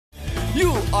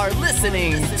You are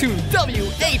listening to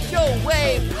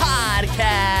WHOA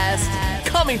Podcast,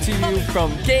 coming to you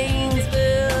from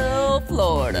Gainesville,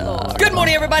 Florida. Good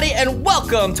morning, everybody, and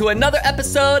welcome to another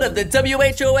episode of the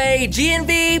WHOA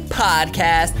GNV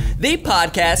Podcast, the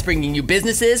podcast bringing you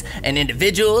businesses and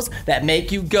individuals that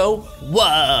make you go,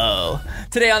 whoa.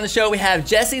 Today on the show, we have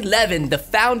Jesse Levin, the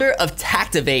founder of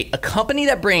Tactivate, a company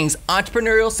that brings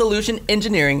entrepreneurial solution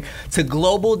engineering to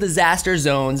global disaster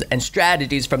zones and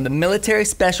strategies from the military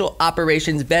special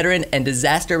operations veteran and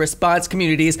disaster response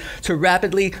communities to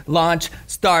rapidly launch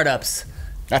startups.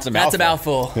 That's a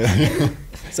mouthful.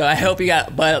 So I hope you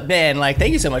got, but man,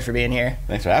 thank you so much for being here.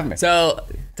 Thanks for having me. So,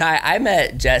 Ty, I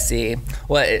met Jesse,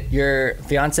 your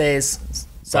fiance's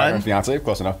son? Partner, fiance,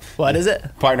 close enough. What is it?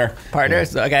 Partner.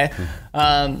 Partners, okay.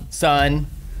 Son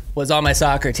was on my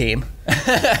soccer team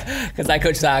because I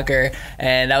coach soccer,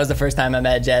 and that was the first time I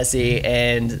met Jesse.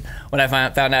 And when I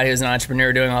found out he was an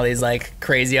entrepreneur doing all these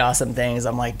crazy awesome things,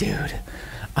 I'm like, dude,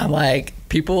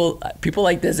 people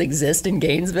like this exist in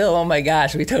Gainesville. Oh my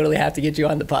gosh, we totally have to get you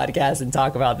on the podcast and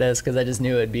talk about this, because I just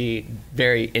knew it'd be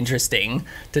very interesting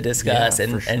to discuss,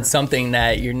 and something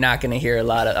that you're not going to hear a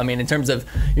lot of. I mean, in terms of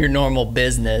your normal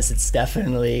business, it's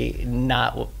definitely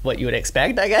not what you would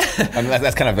expect, I guess. I mean,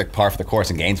 that's kind of like par for the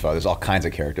course in Gainesville. There's all kinds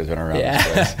of characters running around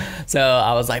this place. So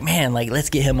I was like, man, let's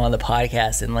get him on the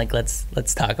podcast and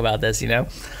let's talk about this,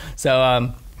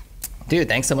 So, dude,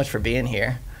 thanks so much for being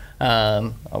here.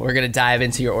 We're gonna dive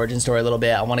into your origin story a little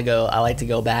bit. I like to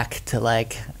go back to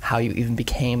how you even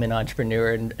became an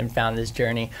entrepreneur and found this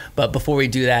journey. But before we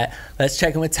do that, let's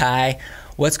check in with Ty.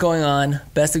 What's going on?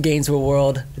 Best of Gainesville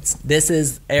World. This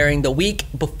is airing the week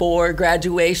before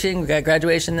graduation. We got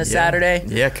graduation this Saturday.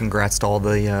 Yeah, congrats to all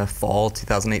the fall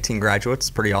 2018 graduates.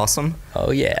 Pretty awesome.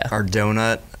 Oh yeah. Our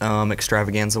donut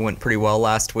extravaganza went pretty well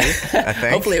last week, I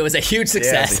think. Hopefully it was a huge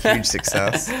success. Yeah, it was a huge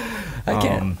success. I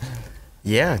can't.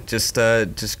 Yeah, just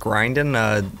grinding.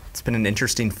 It's been an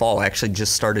interesting fall. I actually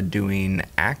just started doing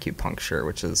acupuncture,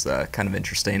 which is kind of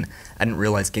interesting. I didn't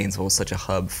realize Gainesville was such a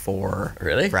hub for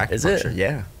acupuncture. Is it?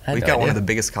 Yeah, we've got one of the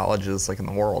biggest colleges in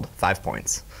the world. 5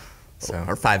 points,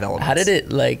 or 5 elements. How did it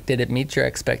did it meet your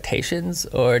expectations,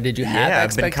 or did you have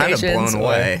expectations? Yeah, I've been kind of blown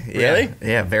away. Really?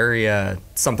 Yeah, very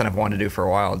something I've wanted to do for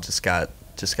a while. Just got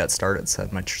started. So I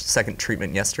had my second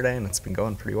treatment yesterday, and it's been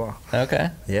going pretty well. Okay.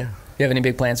 Yeah. You have any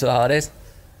big plans for the holidays?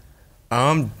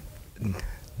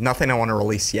 Nothing I want to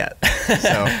release yet.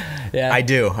 So yeah. I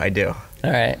do.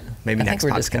 All right. Maybe next I think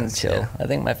we're podcast, just gonna chill. Yeah. I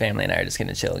think my family and I are just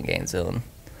gonna chill in Gainesville and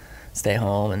stay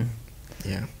home and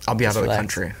I'll be out of the relax.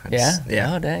 country.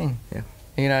 Yeah. Oh dang. Yeah.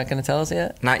 You're not gonna tell us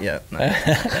yet? Not yet.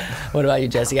 What about you,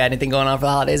 Jesse? Got anything going on for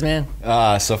the holidays, man?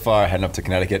 So far, heading up to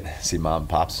Connecticut, see mom and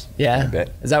pops. Yeah. In a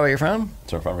bit. Is that where you're from?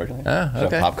 That's where I'm from originally. Oh,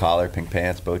 okay. So pop collar, pink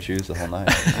pants, boat shoes, the whole nine.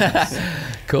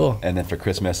 Cool. And then for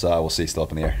Christmas, we'll see. Still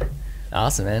up in the air.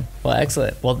 Awesome, man. Well,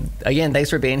 excellent. Well, again, thanks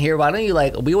for being here. Why don't you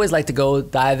we always like to go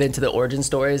dive into the origin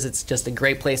stories. It's just a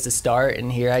great place to start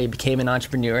and hear how you became an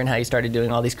entrepreneur and how you started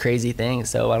doing all these crazy things.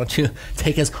 So why don't you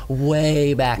take us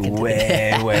way back into the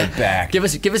day. Way back. Give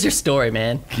us your story,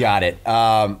 man. Got it.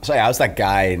 So yeah, I was that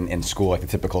guy in school, the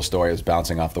typical story. I was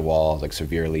bouncing off the wall,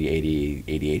 severely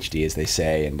ADHD, as they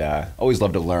say, and always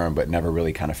loved to learn, but never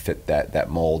really kind of fit that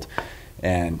mold.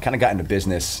 And kind of got into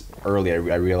business early.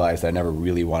 I realized I never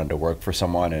really wanted to work for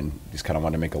someone, and just kind of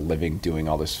wanted to make a living doing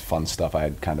all this fun stuff I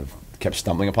had kind of kept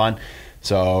stumbling upon.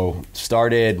 So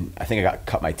I think I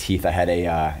cut my teeth. I had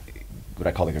what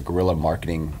I call a guerrilla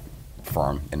marketing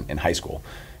firm in high school.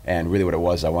 And really what it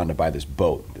was, I wanted to buy this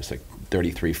boat, this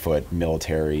 33-foot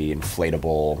military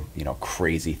inflatable,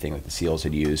 crazy thing that the SEALs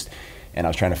had used. And I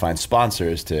was trying to find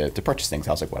sponsors to purchase things.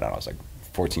 I was I was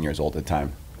 14 years old at the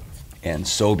time. And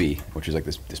Sobe, which was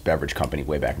this beverage company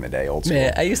way back in the day, old school.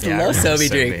 Man, I used to love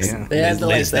Sobe drinks. Yeah. They had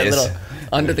that little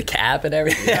under the cap and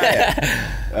everything.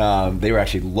 They were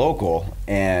actually local,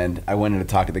 and I went in to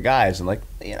talk to the guys and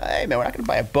hey man, we're not going to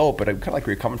buy a boat, but I kind of like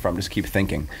where you're coming from. Just keep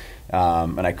thinking.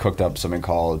 And I cooked up something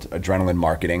called adrenaline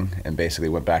marketing, and basically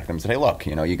went back to them and said, hey, look,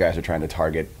 you guys are trying to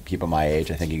target people my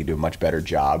age. I think you could do a much better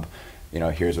job.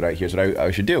 Here's what I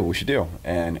should do. We should do,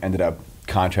 and ended up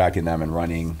contracting them and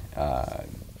running.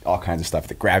 All kinds of stuff,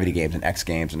 the Gravity Games and X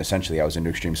Games, and essentially I was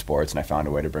into extreme sports, and I found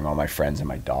a way to bring all my friends and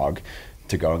my dog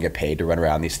to go and get paid to run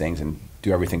around these things and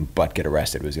do everything but get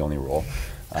arrested was the only rule.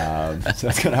 So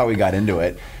that's kind of how we got into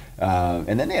it.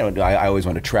 And then I always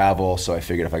wanted to travel, so I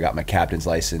figured if I got my captain's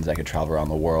license, I could travel around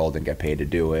the world and get paid to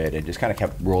do it, and just kind of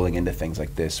kept rolling into things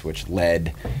like this, which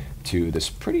led to this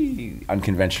pretty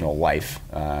unconventional life.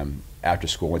 After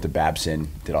school, went to Babson,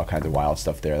 did all kinds of wild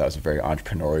stuff there. That was a very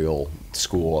entrepreneurial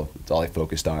school. That's all I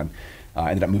focused on.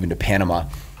 I ended up moving to Panama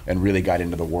and really got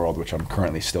into the world, which I'm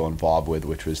currently still involved with,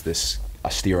 which was this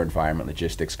austere environment,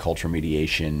 logistics, culture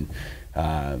mediation,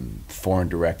 foreign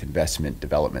direct investment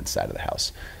development side of the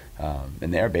house.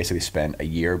 And there basically spent a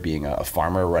year being a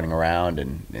farmer, running around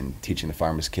and teaching the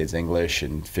farmers' kids English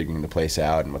and figuring the place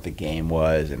out and what the game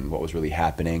was and what was really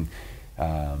happening,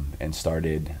 and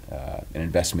started an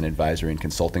investment advisory and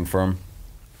consulting firm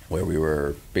where we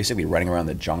were basically running around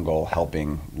the jungle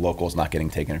helping locals not getting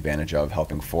taken advantage of,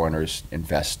 helping foreigners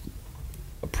invest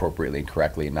appropriately and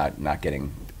correctly, not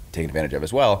getting taken advantage of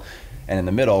as well. And in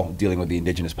the middle, dealing with the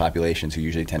indigenous populations who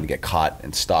usually tend to get caught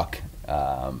and stuck.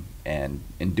 And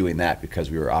in doing that,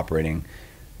 because we were operating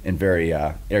in very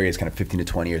areas kind of 15 to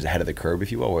 20 years ahead of the curve,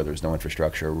 if you will, where there was no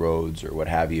infrastructure, roads, or what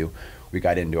have you, we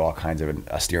got into all kinds of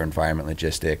austere environment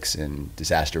logistics and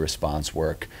disaster response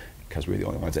work because we were the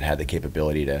only ones that had the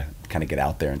capability to kind of get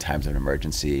out there in times of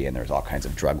emergency, and there was all kinds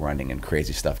of drug running and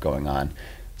crazy stuff going on.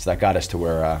 So that got us to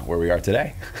where we are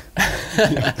today.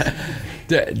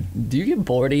 Do you get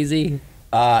bored easy?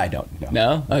 I don't. No.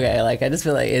 No? Okay. Like, I just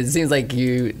feel like it seems like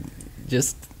you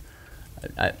just,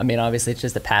 I mean, obviously it's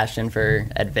just a passion for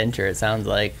adventure, it sounds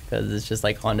like, because it's just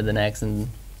like on to the next and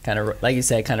kind of, like you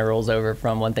said, kind of rolls over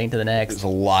from one thing to the next. There's a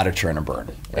lot of churn and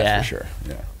burn, that's for sure.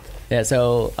 Yeah. Yeah.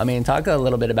 So, I mean, talk a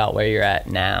little bit about where you're at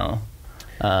now,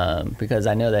 because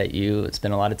I know that you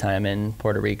spent a lot of time in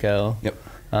Puerto Rico. Yep.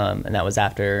 And that was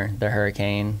after the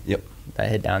hurricane. Yep. That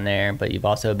hit down there, but you've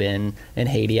also been in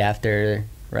Haiti after,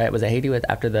 right? Was it Haiti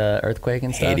after the earthquake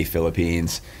and stuff? Haiti,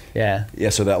 Philippines. Yeah. Yeah.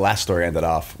 So that last story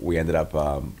we ended up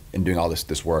in doing all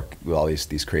this work with all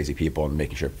these crazy people and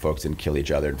making sure folks didn't kill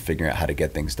each other and figuring out how to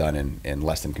get things done in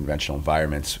less than conventional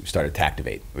environments. We started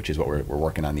Tactivate, which is what we're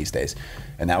working on these days,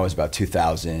 and that was about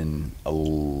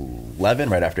 2011,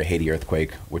 right after Haiti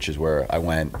earthquake, which is where I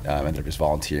went. Ended up just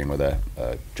volunteering with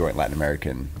a joint Latin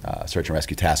American search and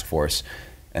rescue task force.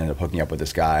 Ended up hooking up with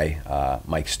this guy,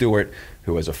 Mike Stewart,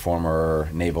 who was a former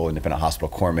Naval Independent Hospital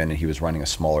Corpsman, and he was running a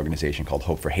small organization called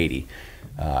Hope for Haiti.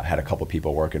 Had a couple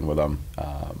people working with him,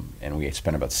 and we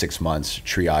spent about 6 months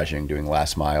triaging, doing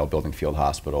last mile, building field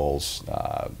hospitals,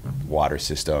 water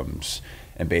systems,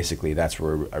 and basically that's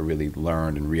where I really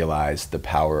learned and realized the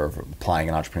power of applying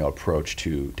an entrepreneurial approach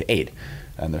to aid.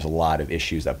 And there's a lot of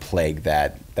issues that plague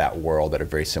that world that are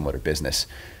very similar to business.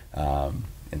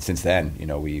 And since then,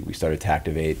 we started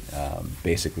Tactivate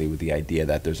basically with the idea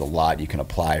that there's a lot you can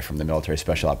apply from the military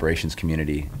special operations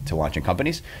community to launching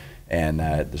companies, and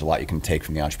there's a lot you can take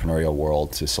from the entrepreneurial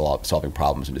world to solving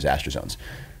problems in disaster zones.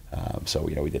 So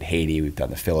we did Haiti, we've done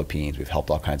the Philippines, we've helped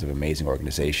all kinds of amazing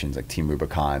organizations like Team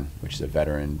Rubicon, which is a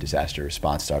veteran disaster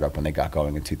response startup when they got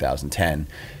going in 2010.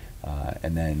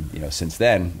 And then since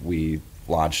then we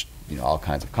launched all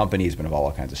kinds of companies, been involved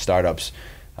in all kinds of startups.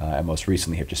 And most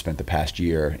recently have just spent the past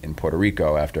year in Puerto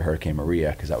Rico after Hurricane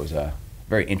Maria, because that was a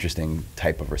very interesting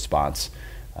type of response.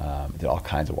 Did all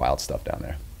kinds of wild stuff down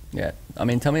there. Yeah. I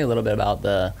mean, tell me a little bit about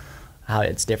how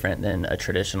it's different than a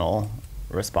traditional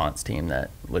response team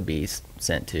that would be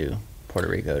sent to Puerto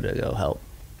Rico to go help.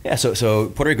 Yeah, so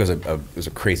Puerto Rico is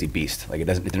a crazy beast. Like it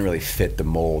didn't really fit the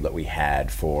mold that we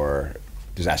had for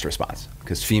disaster response,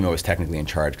 because FEMA was technically in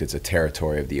charge because it's a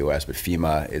territory of the U.S., but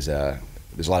FEMA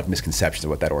there's a lot of misconceptions of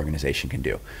what that organization can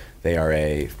do. They are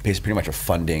pretty much a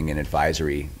funding and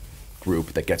advisory group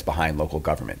that gets behind local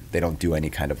government. They don't do any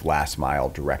kind of last mile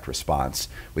direct response,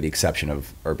 with the exception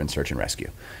of urban search and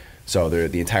rescue. So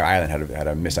the entire island had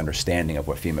a misunderstanding of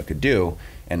what FEMA could do,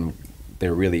 and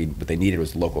what they needed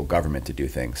was local government to do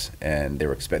things, and they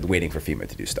were waiting for FEMA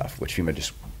to do stuff, which FEMA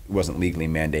just wasn't legally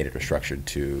mandated or structured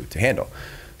to handle.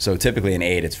 So typically in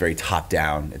aid, it's very top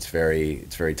down, it's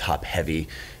very top heavy.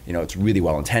 It's really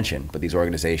well intentioned, but these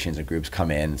organizations and groups come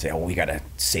in and say, we got to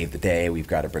save the day, we've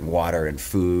got to bring water and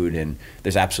food, and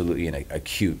there's absolutely an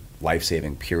acute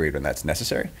life-saving period when that's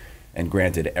necessary. And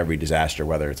granted, every disaster,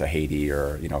 whether it's a Haiti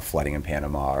or flooding in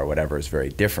Panama or whatever, is very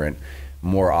different.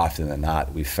 More often than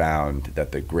not, we've found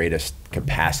that the greatest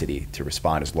capacity to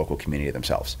respond is local community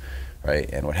themselves, right?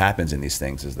 And what happens in these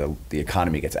things is the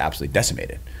economy gets absolutely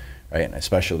decimated. Right, and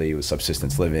especially with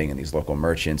subsistence living and these local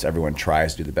merchants, everyone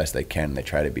tries to do the best they can. They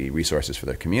try to be resources for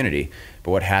their community.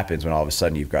 But what happens when all of a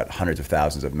sudden you've got hundreds of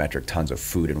thousands of metric tons of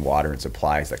food and water and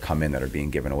supplies that come in that are being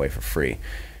given away for free?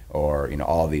 Or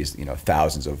all of these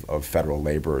thousands of federal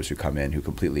laborers who come in who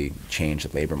completely change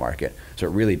the labor market. So it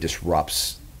really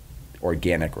disrupts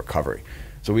organic recovery.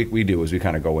 So what we do is we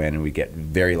kind of go in and we get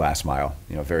very last mile,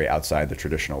 very outside the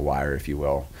traditional wire, if you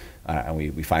will. And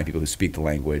we find people who speak the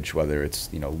language, whether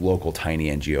it's local tiny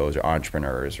NGOs or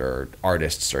entrepreneurs or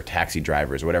artists or taxi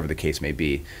drivers or whatever the case may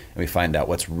be, and we find out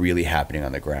what's really happening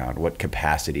on the ground, what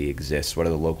capacity exists, what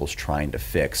are the locals trying to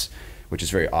fix. which is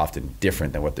very often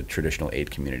different than what the traditional aid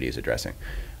community is addressing.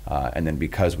 And then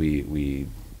because we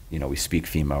speak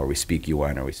FEMA, or we speak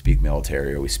UN, or we speak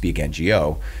military, or we speak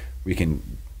NGO, we can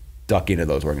duck into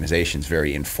those organizations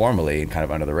very informally and kind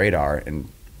of under the radar and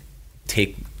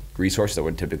take resources that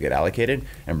wouldn't typically get allocated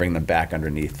and bring them back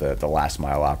underneath the last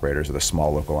mile operators or the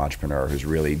small local entrepreneur who's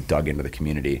really dug into the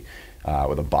community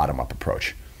with a bottom-up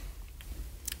approach.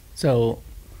 So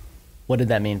what did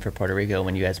that mean for Puerto Rico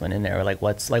when you guys went in there? Or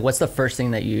what's the first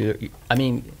thing that you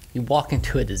walk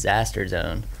into a disaster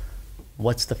zone,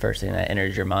 what's the first thing that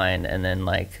enters your mind, and then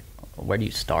where do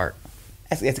you start?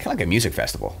 It's kind of like a music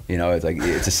festival,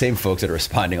 it's the same folks that are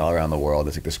responding all around the world.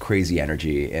 It's like this crazy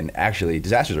energy, and actually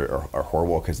disasters are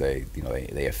horrible because they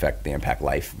impact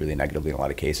life really negatively in a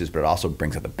lot of cases, but it also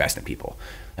brings out the best in people.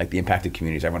 Like the impacted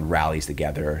communities, everyone rallies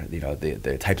together,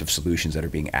 the types of solutions that are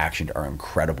being actioned are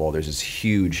incredible. There's this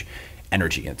huge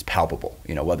energy, and it's palpable,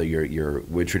 whether you're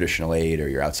with traditional aid or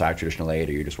you're outside traditional aid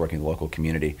or you're just working in the local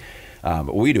community. But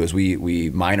what we do is we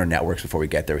mine our networks before we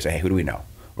get there. We say, hey, who do we know?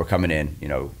 We're coming in,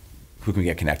 who can we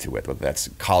get connected with, whether that's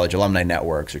college alumni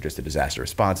networks or just a disaster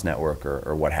response network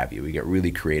or what have you. We get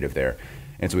really creative there.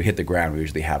 And so we hit the ground, we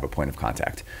usually have a point of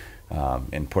contact.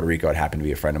 In Puerto Rico, it happened to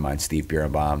be a friend of mine, Steve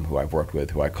Birnbaum, who I've worked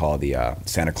with, who I call the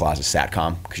Santa Claus's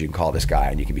SATCOM, because you can call this guy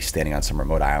and you can be standing on some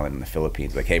remote island in the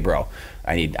Philippines, like, hey bro,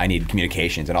 I need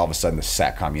communications, and all of a sudden the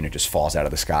SATCOM unit just falls out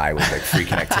of the sky with free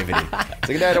connectivity. It's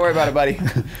like, no, don't worry about it, buddy.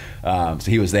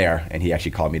 So he was there, and he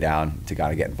actually called me down to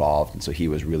kind of get involved, and so he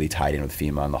was really tied in with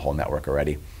FEMA and the whole network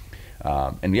already.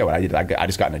 And what I did, I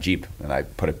just got in a Jeep and I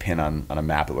put a pin on a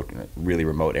map that looked in a really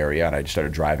remote area, and I just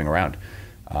started driving around.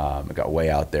 I got way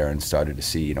out there and started to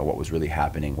see, what was really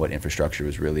happening, what infrastructure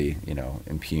was really,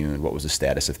 impugned, what was the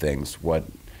status of things, what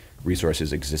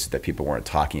resources existed that people weren't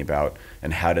talking about,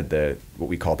 and how did what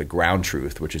we call the ground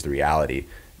truth, which is the reality,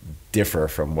 differ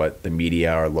from what the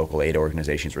media or local aid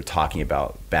organizations were talking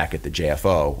about back at the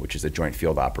JFO, which is the Joint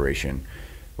Field Operation,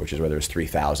 which is where there's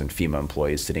 3,000 FEMA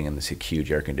employees sitting in this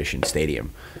huge air-conditioned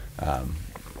stadium.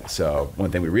 So one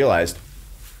thing we realized,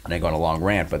 and I go on a long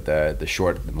rant, but the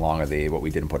short and long of what we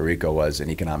did in Puerto Rico was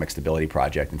an economic stability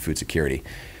project and food security.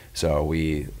 So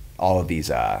all of these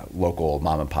local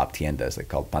mom and pop tiendas, they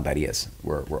called pandarias,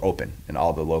 were open, and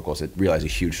all the locals had realized a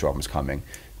huge storm was coming,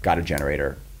 got a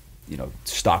generator,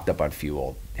 stocked up on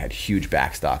fuel, had huge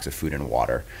backstocks of food and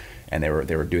water, and they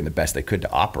were doing the best they could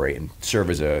to operate and serve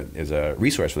as a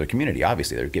resource for their community.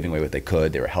 Obviously, they were giving away what they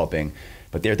could, they were helping.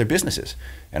 But they're businesses,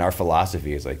 and our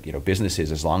philosophy is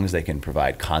businesses, as long as they can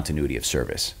provide continuity of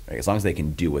service, right? As long as they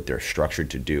can do what they're structured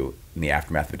to do in the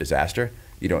aftermath of a disaster,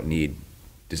 you don't need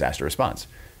disaster response.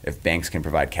 If banks can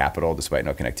provide capital despite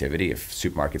no connectivity, if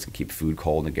supermarkets can keep food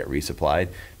cold and get resupplied,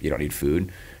 you don't need food,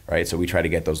 right? So we try to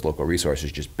get those local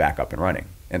resources just back up and running.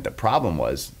 And the problem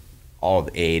was all of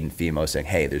aid and FEMA saying,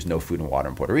 hey, there's no food and water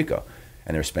in Puerto Rico.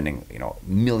 And they're spending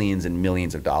millions and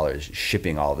millions of dollars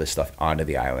shipping all of this stuff onto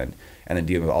the island, and then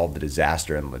dealing with all the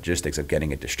disaster and logistics of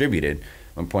getting it distributed.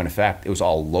 In point of fact, it was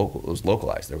all local. It was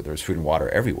localized. There was food and water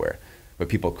everywhere, but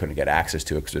people couldn't get access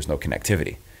to it because there's no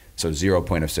connectivity. So 0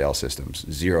 point of sale systems,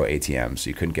 0 ATMs, so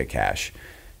you couldn't get cash,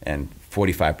 and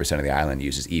 45% of the island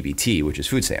uses EBT, which is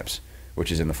food stamps,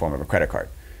 which is in the form of a credit card.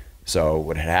 So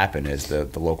what had happened is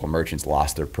the local merchants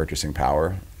lost their purchasing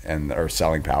power or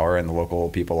selling power, and the local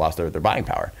people lost their buying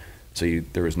power. So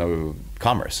there was no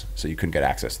commerce, so you couldn't get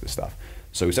access to this stuff.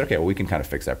 So we said, okay, well, we can kind of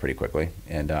fix that pretty quickly.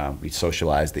 And we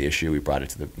socialized the issue. We brought it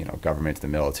to the government, to the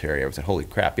military. I said, holy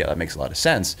crap, yeah, that makes a lot of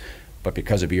sense. But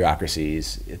because of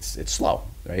bureaucracies, it's slow,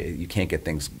 right? You can't get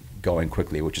things going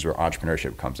quickly, which is where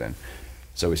entrepreneurship comes in.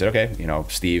 So we said, okay,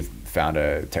 Steve found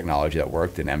a technology that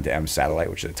worked, an M2M satellite,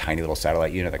 which is a tiny little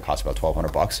satellite unit that costs about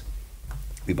 $1,200.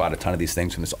 We bought a ton of these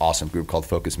things from this awesome group called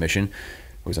Focus Mission.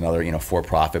 It was another,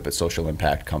 for-profit but social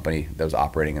impact company that was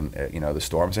operating in, the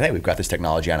storm. So hey, we've got this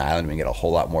technology on island. We can get a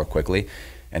whole lot more quickly.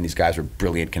 And these guys were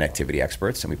brilliant connectivity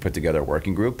experts. And we put together a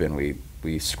working group, and we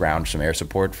scrounged some air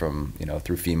support from,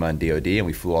 through FEMA and DOD, and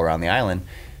we flew all around the island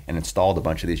and installed a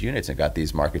bunch of these units and got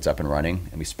these markets up and running.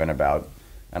 And we spent about,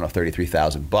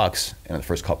 $33,000. And in the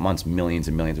first couple months, millions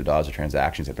and millions of dollars of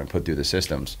transactions had been put through the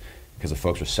systems because the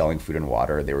folks were selling food and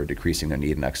water. They were decreasing their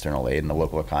need in external aid, and the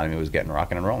local economy was getting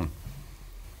rocking and rolling.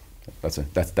 That's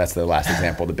the last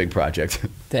example of the big project.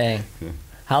 Dang.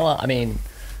 How long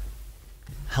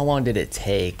did it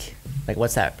take?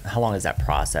 How long is that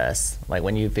process?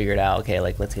 When you figured out, okay,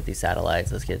 let's get these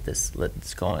satellites, let's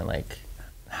going,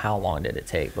 how long did it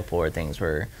take before we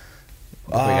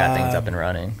got things up and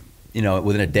running?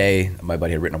 Within a day, my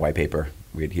buddy had written a white paper.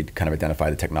 He'd kind of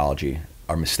identified the technology.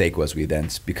 Our mistake was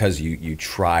because you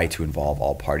try to involve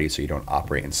all parties so you don't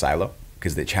operate in silo.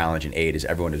 because the challenge in aid is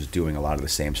everyone is doing a lot of the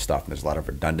same stuff, and there's a lot of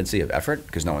redundancy of effort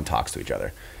because no one talks to each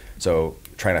other. So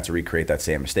try not to recreate that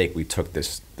same mistake. We took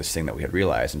this thing that we had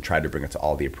realized and tried to bring it to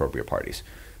all the appropriate parties.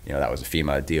 That was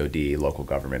FEMA, DOD, local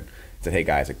government. Said, hey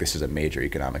guys, like this is a major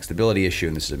economic stability issue,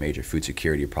 and this is a major food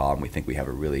security problem. We think we have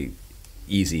a really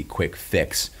easy, quick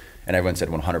fix. And everyone said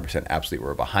 100% absolutely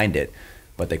we're behind it,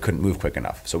 but they couldn't move quick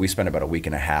enough. So we spent about a week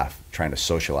and a half trying to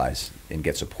socialize and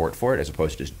get support for it as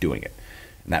opposed to just doing it.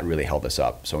 And that really held us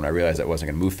up. So when I realized that wasn't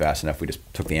going to move fast enough, we just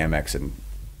took the Amex and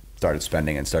started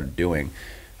spending and started doing.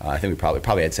 I think we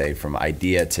probably I'd say from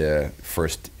idea to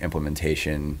first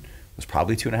implementation was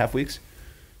probably 2.5 weeks.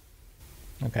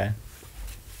 Okay.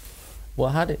 Well,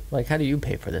 how do you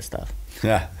pay for this stuff?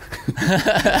 Yeah.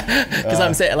 Because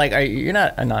I'm saying, like, you're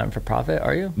not a non-for-profit,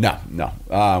 are you? No.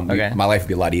 Okay. My life would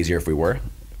be a lot easier if we were,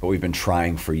 but we've been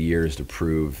trying for years to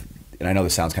prove, and I know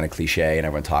this sounds kind of cliche and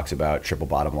everyone talks about triple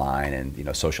bottom line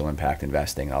and social impact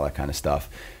investing and all that kind of stuff,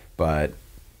 but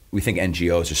we think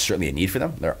NGOs, there's certainly a need for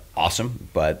them. They're awesome,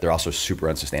 but they're also super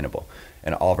unsustainable.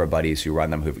 And all of our buddies who run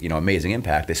them who've amazing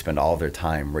impact, they spend all of their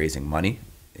time raising money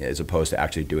as opposed to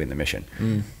actually doing the mission.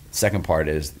 Second part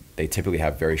is they typically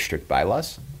have very strict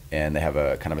bylaws, and they have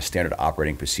a kind of a standard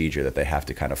operating procedure that they have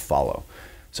to kind of follow.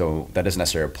 So that doesn't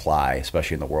necessarily apply,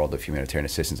 especially in the world of humanitarian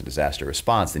assistance and disaster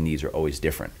response. The needs are always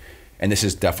different. And this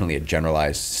is definitely a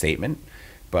generalized statement,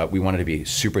 but we wanted to be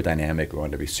super dynamic. We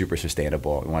wanted to be super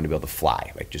sustainable. We wanted to be able to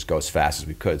fly, like just go as fast as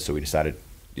we could. So we decided,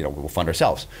 we'll fund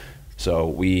ourselves. So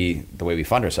the way we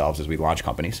fund ourselves is we launch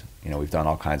companies. We've done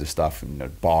all kinds of stuff,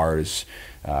 bars,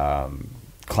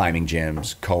 climbing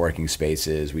gyms, co-working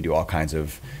spaces. We do all kinds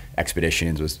of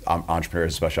expeditions with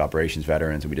entrepreneurs and special operations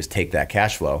veterans, and we just take that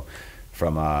cash flow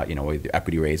from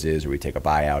equity raises, or we take a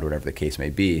buyout, or whatever the case may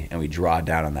be, and we draw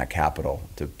down on that capital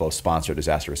to both sponsor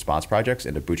disaster response projects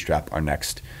and to bootstrap our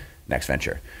next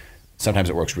venture. Sometimes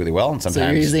it works really well, and sometimes...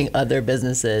 So you're using other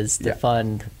businesses to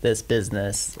fund this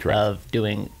business. Correct. Of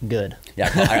doing good. Yeah,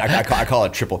 I call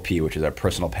it triple P, which is our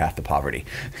personal path to poverty.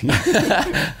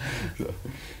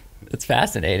 It's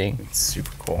fascinating. It's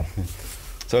super cool.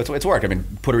 So it's work. I mean,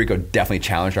 Puerto Rico definitely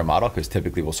challenged our model because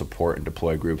typically we'll support and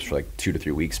deploy groups for like 2 to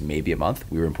 3 weeks, maybe a month.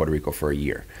 We were in Puerto Rico for a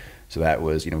year. So that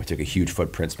was, we took a huge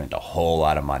footprint, spent a whole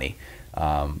lot of money.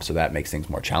 So that makes things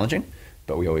more challenging,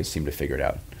 but we always seem to figure it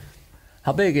out.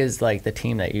 How big is like the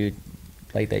team that you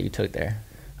took there?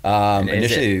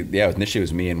 Initially it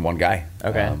was me and one guy.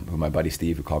 Okay. Who my buddy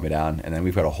Steve, who called me down, and then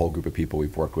we've got a whole group of people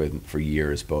we've worked with for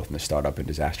years, both in the startup and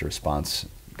disaster response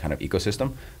kind of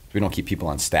ecosystem. We don't keep people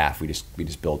on staff. We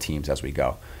just build teams as we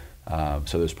go.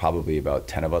 So there's probably about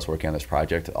 10 of us working on this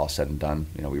project, all said and done.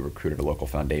 We recruited a local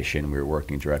foundation. We were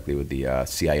working directly with the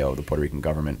CIO of the Puerto Rican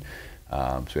government.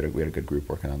 So we had a good group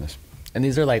working on this. And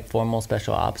these are like formal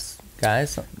special ops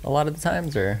guys a lot of the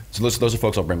times, or? So those are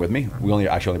folks I'll bring with me. We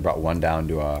actually only brought one down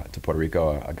to Puerto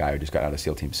Rico, a guy who just got out of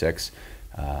SEAL Team 6.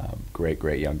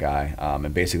 Great young guy.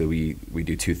 And basically we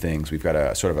do two things. We've got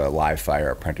a sort of a live fire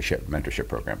apprenticeship mentorship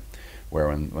program, where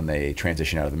when they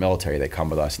transition out of the military, they come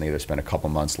with us and they either spend a couple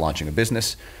months launching a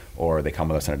business, or they come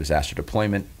with us on a disaster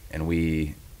deployment, and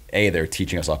they're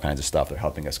teaching us all kinds of stuff. They're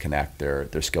helping us connect.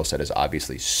 Their skill set is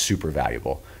obviously super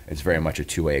valuable. It's very much a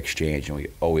two-way exchange, and we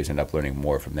always end up learning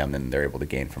more from them than they're able to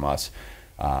gain from us.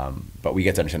 But we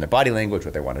get to understand their body language,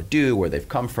 what they want to do, where they've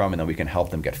come from, and then we can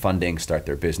help them get funding, start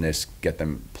their business, get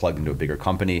them plugged into a bigger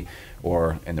company,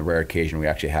 or in the rare occasion we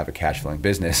actually have a cash-flowing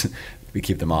business, we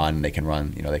keep them on and they can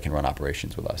run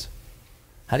operations with us.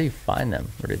 How do you find them?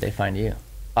 Or did they find you?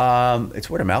 It's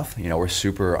word of mouth. We're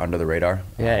super under the radar.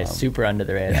 Yeah, super under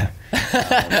the radar.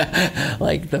 Yeah.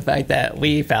 Like the fact that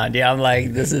we found you, I'm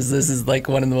like, this is like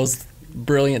one of the most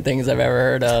brilliant things I've ever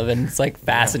heard of, and it's like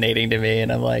fascinating to me,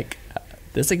 and I'm like,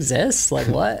 this exists? Like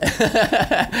what?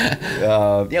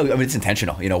 I mean, it's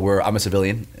intentional. I'm a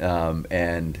civilian,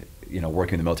 and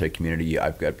working in the military community,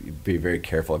 I've got to be very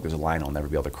careful. Like there's a line I'll never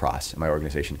be able to cross, and my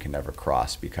organization can never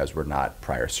cross because we're not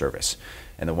prior service.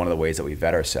 And then one of the ways that we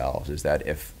vet ourselves is that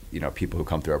if people who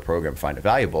come through our program find it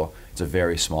valuable, it's a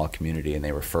very small community, and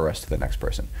they refer us to the next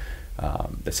person.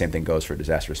 The same thing goes for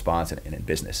disaster response and in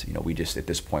business. We just at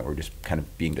this point we're just kind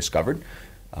of being discovered.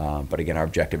 But again, our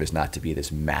objective is not to be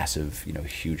this massive,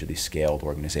 hugely scaled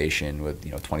organization with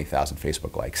 20,000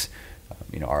 Facebook likes.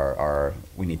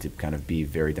 We need to kind of be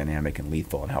very dynamic and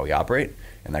lethal in how we operate,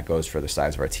 and that goes for the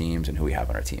size of our teams and who we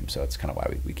have on our team. So it's kind of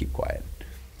why we keep quiet.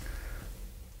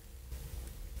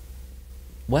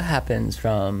 What happens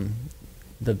from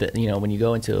when you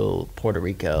go into Puerto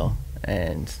Rico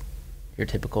and your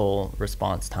typical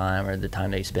response time, or the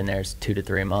time that you spend there, is 2 to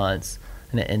 3 months,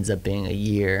 and it ends up being a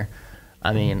year?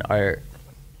 I mean,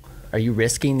 are you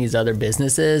risking these other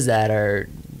businesses that are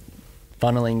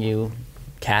funneling you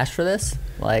cash for this?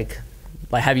 Like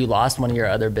have you lost one of your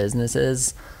other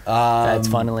businesses that's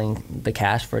funneling the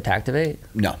cash for Tactivate?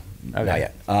 No. Okay. Not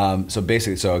yet. So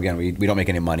basically, again, we don't make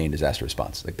any money in disaster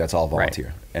response. Like that's all volunteer.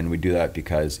 Right. And we do that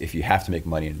because if you have to make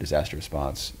money in disaster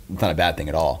response, it's not a bad thing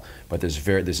at all. But there's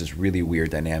this really weird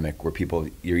dynamic where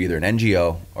you're either an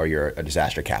NGO or you're a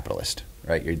disaster capitalist,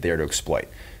 right? You're there to exploit.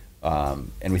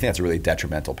 And we think that's a really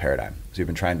detrimental paradigm. So we've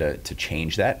been trying to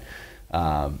change that.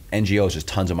 NGOs, there's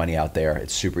tons of money out there.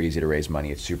 It's super easy to raise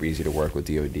money. It's super easy to work with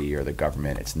DOD or the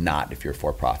government. It's not if you're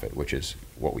for profit, which is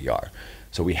what we are.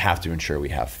 So we have to ensure we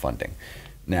have funding.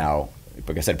 Now,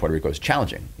 like I said, Puerto Rico is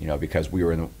challenging, because we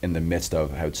were in the midst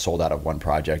of had sold out of one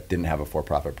project, didn't have a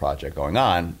for-profit project going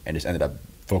on, and just ended up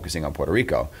focusing on Puerto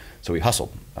Rico. So we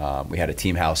hustled. We had a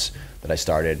team house that I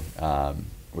started,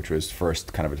 which was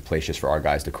first kind of a place just for our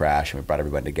guys to crash, and we brought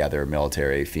everybody together,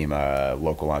 military, FEMA,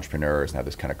 local entrepreneurs, and have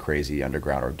this kind of crazy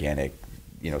underground organic,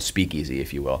 speakeasy,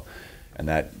 if you will. And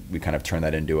that we kind of turned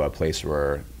that into a place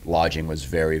where lodging was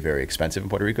very, very expensive in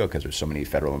Puerto Rico because there's so many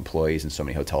federal employees and so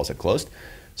many hotels had closed.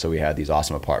 So we had these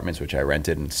awesome apartments, which I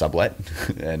rented and sublet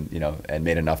and, and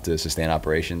made enough to sustain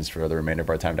operations for the remainder of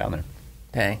our time down there.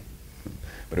 Dang.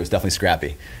 But it was definitely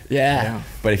scrappy. Yeah.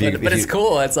 But it's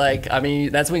cool. It's like,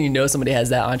 that's when somebody has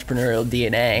that entrepreneurial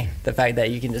DNA. The fact that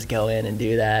you can just go in and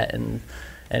do that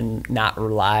and not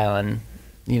rely on,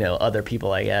 other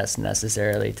people, I guess,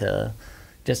 necessarily to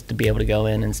be able to go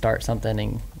in and start something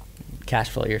and cash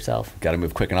flow yourself. Got to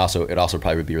move quick. And also, it also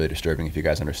probably would be really disturbing if you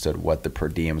guys understood what the per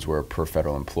diems were per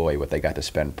federal employee, what they got to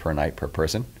spend per night per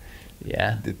person.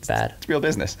 Yeah, it's bad. It's real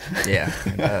business.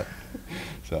 Yeah.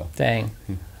 So. Dang.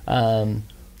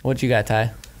 What you got,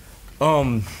 Ty?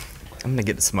 I'm gonna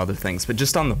get to some other things, but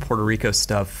just on the Puerto Rico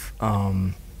stuff,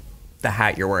 the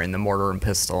hat you're wearing, the mortar and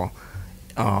pistol.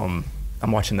 I'm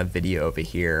watching the video over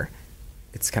here.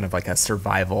 It's kind of like a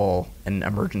survival and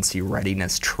emergency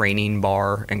readiness training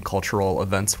bar and cultural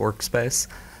events workspace.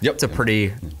 Yep. It's a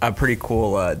pretty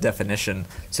cool definition.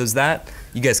 So is that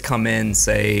you guys come in,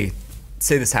 say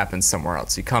this happens somewhere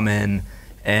else. You come in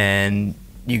and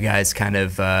you guys kind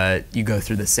of you go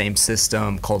through the same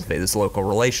system, cultivate those local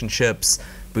relationships,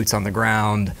 boots on the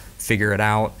ground, figure it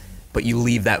out, but you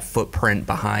leave that footprint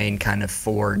behind kind of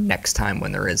for next time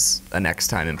when there is a next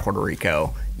time in Puerto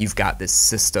Rico. You've got this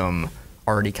system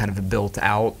already kind of built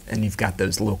out and you've got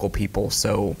those local people,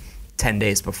 so 10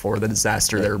 days before the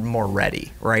disaster they're more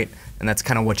ready, right? And that's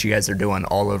kind of what you guys are doing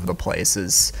all over the place,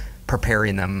 is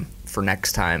preparing them for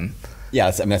next time. Yeah,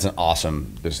 that's an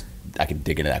awesome, I could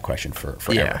dig into that question for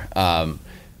forever. Yeah.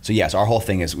 So yes, our whole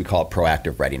thing is, we call it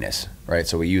proactive readiness, right?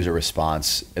 So we use a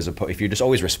response if you're just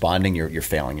always responding, you're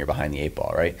failing, you're behind the 8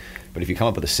 ball, right? But if you come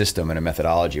up with a system and a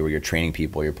methodology where you're training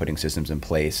people, you're putting systems in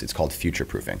place, it's called future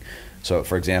proofing. So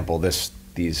for example, these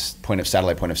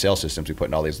satellite point of sale systems we put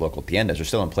in all these local tiendas are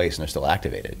still in place and they're still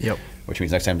activated. Yep. Which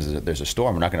means next time there's a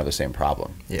storm, we're not gonna have the same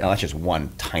problem. Yeah. Now that's just one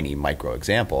tiny micro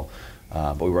example.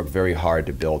 But we work very hard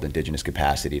to build indigenous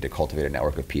capacity, to cultivate a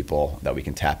network of people that we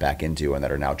can tap back into and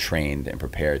that are now trained and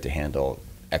prepared to handle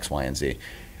X, Y, and Z.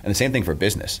 And the same thing for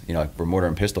business. Like for Mortar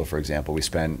and Pistol, for example, we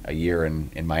spent a year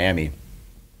in Miami,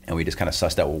 and we just kind of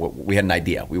sussed out, we had an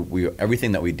idea. We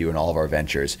everything that we do in all of our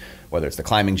ventures, whether it's the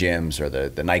climbing gyms or the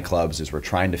nightclubs, is we're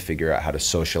trying to figure out how to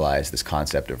socialize this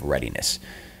concept of readiness.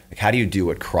 Like, how do you do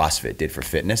what CrossFit did for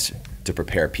fitness to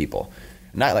prepare people?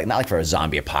 Not like for a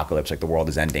zombie apocalypse, like the world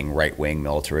is ending, right-wing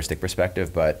militaristic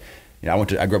perspective, but I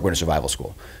grew up going to survival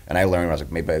school, and I learned when I was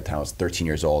maybe by the time I was 13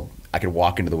 years old, I could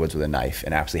walk into the woods with a knife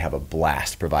and absolutely have a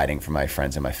blast providing for my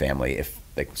friends and my family if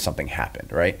something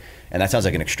happened, right? And that sounds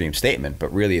like an extreme statement,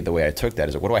 but really the way I took that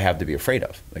is, what do I have to be afraid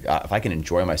of? If I can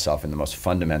enjoy myself in the most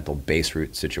fundamental base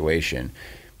root situation,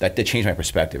 that did change my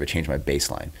perspective, it changed my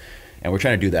baseline. And we're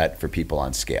trying to do that for people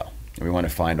on scale. And we want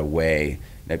to find a way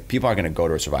that people aren't going to go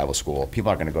to a survival school, people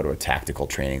aren't going to go to a tactical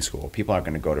training school, people aren't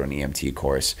going to go to an EMT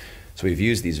course. So we've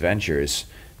used these ventures,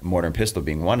 Mortar and Pistol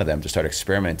being one of them, to start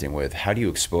experimenting with, how do you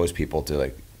expose people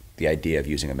to the idea of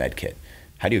using a med kit?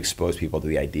 How do you expose people to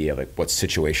the idea of what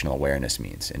situational awareness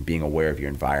means, and being aware of your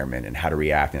environment and how to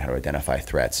react and how to identify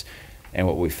threats? And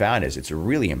what we found is it's a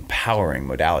really empowering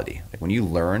modality. When you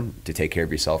learn to take care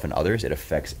of yourself and others, it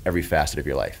affects every facet of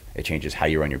your life. It changes how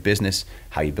you run your business,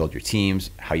 how you build your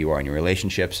teams, how you are in your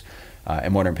relationships.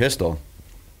 And Mortar and Pistol,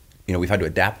 we've had to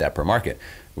adapt that per market.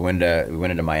 We went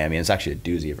into Miami, and it's actually a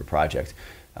doozy of a project.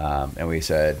 And we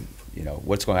said,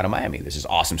 what's going on in Miami? There's this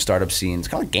awesome startup scene. It's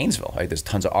kind of like Gainesville, right? There's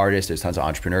tons of artists, there's tons of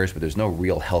entrepreneurs, but there's no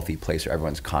real healthy place where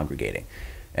everyone's congregating.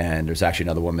 And there's actually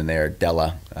another woman there,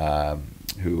 Della,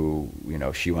 who,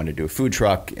 she wanted to do a food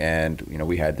truck, and,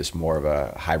 we had this more of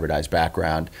a hybridized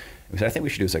background. We said, I think we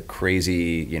should do this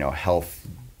crazy, health,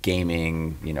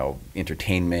 gaming,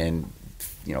 entertainment,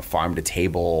 farm to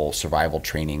table, survival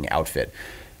training outfit.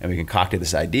 And we concocted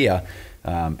this idea,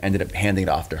 ended up handing it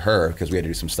off to her because we had to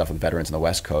do some stuff with veterans on the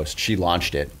West Coast. She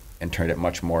launched it and turned it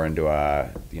much more into a,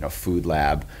 food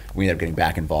lab. We ended up getting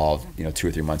back involved, 2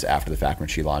 or 3 months after the fact when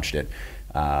she launched it,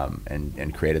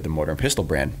 and created the Mortar and Pistol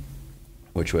brand,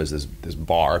 which was this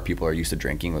bar people are used to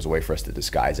drinking. It was a way for us to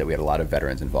disguise it. We had a lot of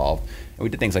veterans involved. And we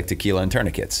did things like tequila and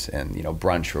tourniquets, and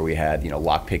brunch where we had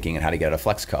lock picking and how to get out of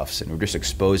flex cuffs. And we're just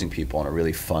exposing people in a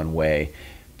really fun way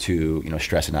to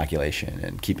stress inoculation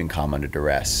and keeping calm under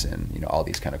duress, and all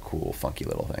these kind of cool, funky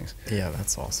little things. Yeah,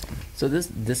 that's awesome. So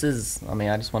this is,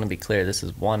 I just want to be clear, this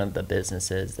is one of the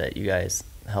businesses that you guys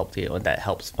helped that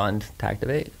helps fund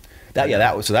Tactivate?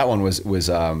 That one was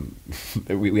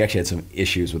we actually had some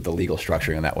issues with the legal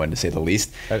structuring on that one, to say the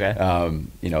least. Okay.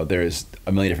 There's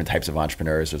a million different types of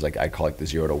entrepreneurs. There's I call it the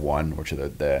 0 to 1, which are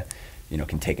the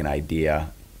can take an idea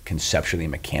conceptually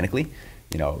and mechanically,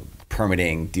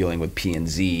 permitting, dealing with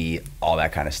P&Z, all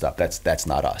that kind of stuff. That's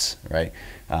not us, right?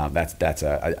 That's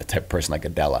a type of person like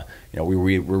Adela.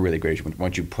 We're really great.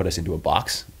 Once you put us into a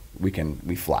box,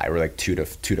 we fly. We're like 2 to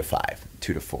 5,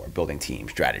 2 to 4, building team,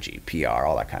 strategy, PR,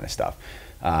 all that kind of stuff.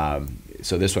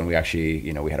 So this one, we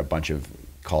actually, we had a bunch of,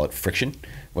 call it friction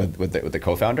with the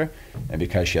co-founder, and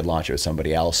because she had launched it with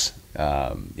somebody else,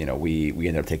 we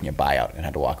ended up taking a buyout and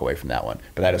had to walk away from that one.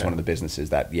 But that is one of the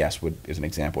businesses that, yes, as an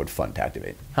example, would fund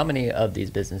Tactivate. How many of these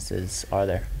businesses are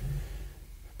there?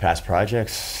 Past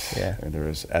projects? Yeah. There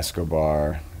was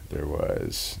Escobar. There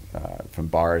was, from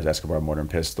bars, Escobar, Mortar and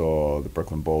Pistol, the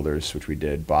Brooklyn Boulders, which we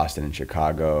did, Boston and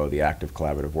Chicago, the Active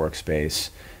Collaborative Workspace.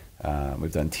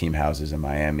 We've done team houses in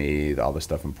Miami, all the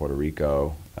stuff in Puerto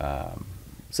Rico.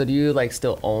 So do you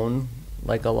still own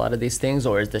a lot of these things,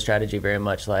 or is the strategy very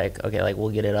much okay, we'll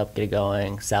get it up, get it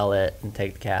going, sell it, and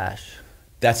take the cash?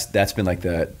 That's been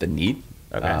the need.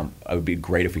 Okay. It would be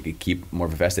great if we could keep more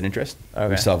of a vested interest. Okay.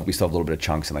 We still have a little bit of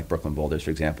chunks in Brooklyn Boulders, for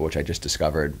example, which I just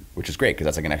discovered, which is great because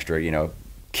that's an extra,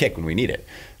 kick when we need it.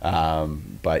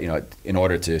 But in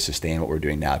order to sustain what we're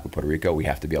doing now with Puerto Rico, we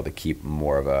have to be able to keep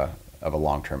more of a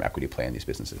long-term equity play in these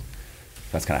businesses.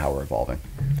 That's kind of how we're evolving.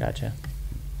 Gotcha.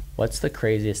 What's the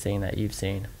craziest thing that you've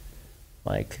seen,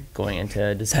 going into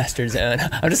a disaster zone?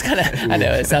 I'm just I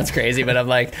know it sounds crazy, but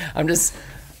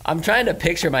I'm trying to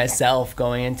picture myself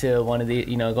going into one of the,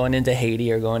 going into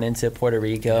Haiti or going into Puerto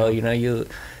Rico.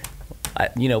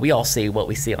 We all see what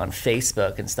we see on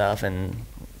Facebook and stuff, and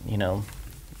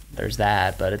there's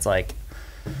that. But it's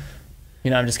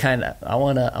I'm just I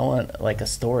want a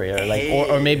story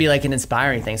or maybe an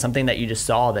inspiring thing, something that you just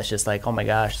saw that's just oh my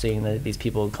gosh, seeing these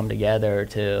people come together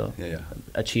to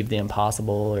achieve the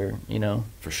impossible, or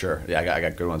For sure, yeah, I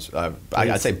got good ones.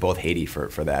 I'd say both Haiti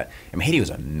for that. Haiti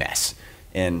was a mess.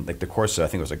 And the course, I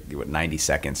think it was 90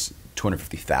 seconds,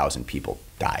 250,000 people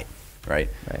died, right?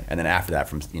 And then after that,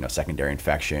 from secondary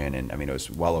infection, and it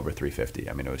was well over 350.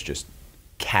 It was just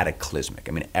cataclysmic.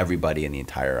 Everybody in the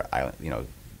entire island,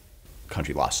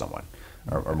 country lost someone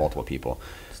or multiple people.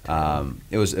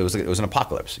 It was an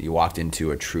apocalypse. You walked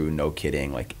into a true, no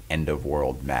kidding, end of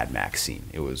world Mad Max scene.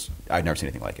 I'd never seen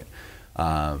anything like it.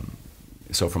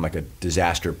 So from a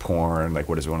disaster porn,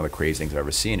 what is one of the craziest things I've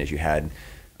ever seen is you had.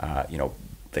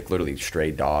 Literally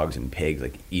stray dogs and pigs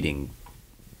eating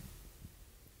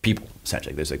people,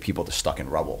 essentially. There's people just stuck in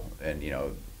rubble, and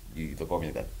you look over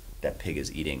and that pig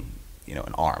is eating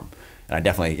an arm. And I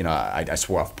definitely I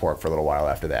swore off pork for a little while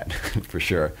after that for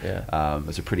sure. Yeah.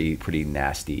 It's a pretty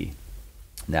nasty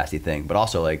thing, but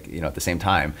also at the same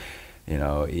time,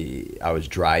 I was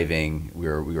driving. We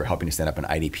were helping to stand up an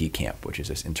IDP camp, which is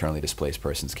this internally displaced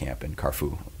persons camp in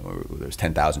Carrefour. There's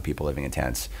 10,000 people living in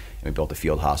tents, and we built a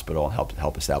field hospital and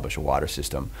helped establish a water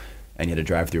system. And you had to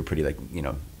drive through pretty the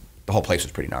whole place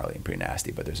was pretty gnarly and pretty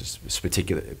nasty. But there's this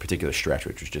particular stretch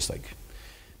which was just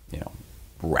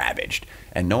ravaged,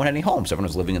 and no one had any homes. Everyone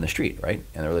was living in the street, right?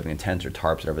 And they were living in tents or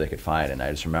tarps, whatever they could find. And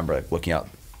I just remember looking out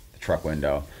the truck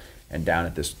window and down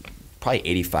at this probably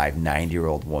 85,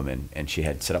 90-year-old woman, and she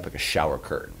had set up a shower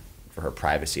curtain for her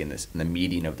privacy in the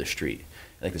median of the street.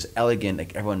 This elegant,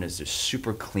 everyone is just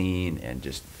super clean, and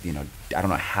just, I don't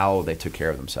know how they took care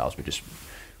of themselves, but just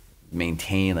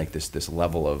maintain this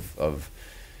level of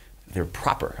they're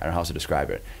proper. I don't know how else to describe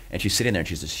it. And she's sitting there and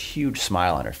she's this huge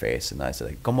smile on her face. And I said,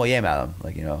 like, "Como ye, madam?"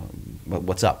 Like, you know,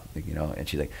 what's up? Like, you know, and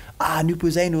she's like,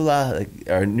 "Nupuse nula," like,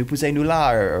 or "Nupuse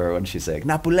nula," or when she's like,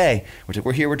 "Napule," which like,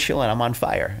 we're here, we're chilling, I'm on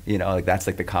fire. You know, like that's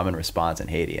like the common response in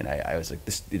Haiti. And I was like,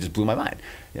 it just blew my mind.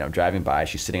 You know, I'm driving by,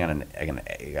 she's sitting on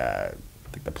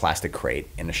like the plastic crate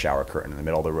in the shower curtain in the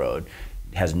middle of the road,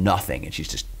 has nothing, and she's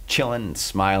just chilling and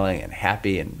smiling and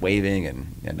happy and waving,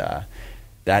 and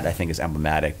that I think is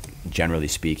emblematic, generally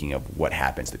speaking, of what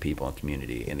happens to people in the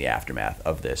community in the aftermath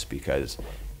of this, because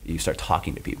you start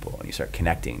talking to people and you start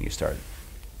connecting and you start,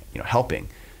 you know, helping,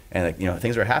 and like, you know,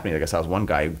 things are happening. Like I saw one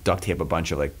guy duct tape a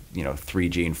bunch of like, you know,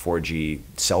 3G and 4G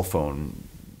cell phone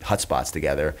hotspots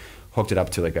together, hooked it up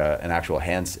to like an actual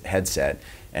headset,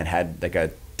 and had like a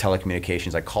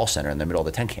telecommunications like call center in the middle of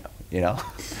the tent camp, you know,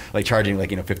 like charging like,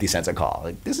 you know, 50 cents a call.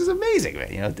 Like, this is amazing,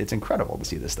 man. You know, it's incredible to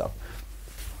see this stuff.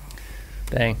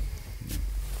 Dang.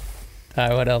 All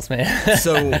right, what else, man?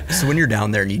 So when you're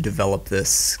down there and you develop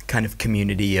this kind of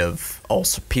community of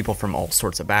people from all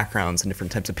sorts of backgrounds and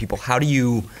different types of people, how do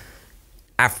you,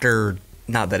 after,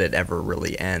 not that it ever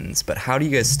really ends, but how do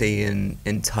you guys stay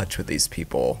in touch with these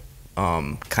people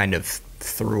kind of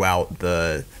throughout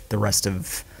the rest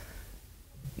of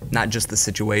not just the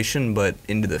situation, but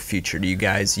into the future? Do you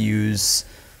guys use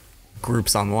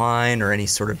groups online or any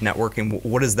sort of networking?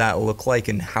 What does that look like,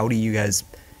 and how do you guys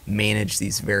manage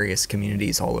these various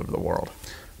communities all over the world?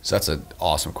 So that's an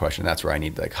awesome question. That's where I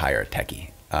need to like hire a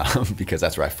techie, because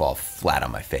that's where I fall flat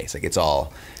on my face. Like it's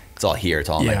all here. It's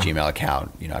all in my Gmail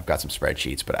account. You know, I've got some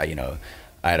spreadsheets, but I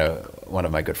had one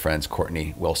of my good friends,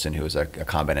 Courtney Wilson, who was a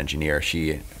combat engineer.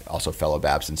 She also a fellow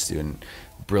Babson student,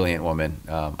 brilliant woman.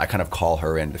 I kind of call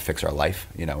her in to fix our life,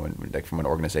 you know, like from an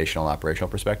organizational and operational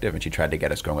perspective. And she tried to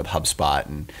get us going with HubSpot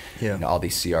and you know, all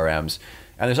these CRMs.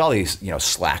 And there's all these, you know,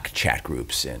 Slack chat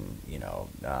groups and, you know,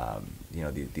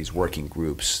 these working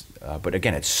groups. But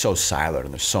again, it's so siloed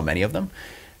and there's so many of them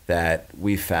that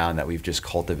we've found that we've just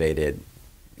cultivated,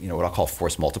 you know, what I'll call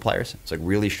force multipliers. It's like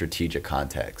really strategic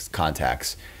contacts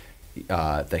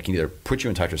that can either put you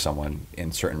in touch with someone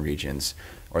in certain regions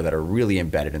or that are really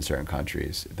embedded in certain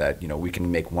countries that, you know, we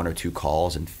can make one or two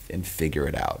calls and figure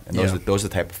it out. And those are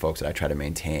the type of folks that I try to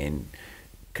maintain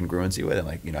congruency with and,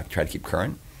 like, you know, I try to keep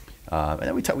current. And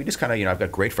then we just kind of, you know, I've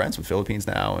got great friends from Philippines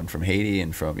now and from Haiti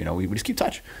and from, you know, we just keep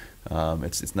touch.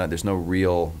 It's not, there's no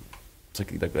real, it's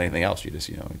like anything else. You just,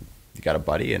 you know, you got a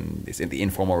buddy, and it's in the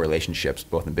informal relationships,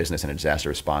 both in business and in disaster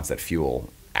response, that fuel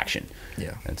action.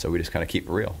 Yeah. And so we just kind of keep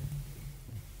it real.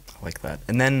 I like that.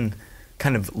 And then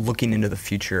kind of looking into the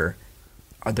future,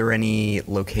 are there any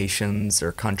locations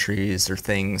or countries or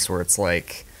things where it's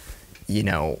like, you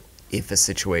know, if a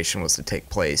situation was to take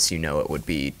place, you know, it would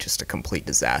be just a complete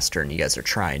disaster, and you guys are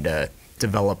trying to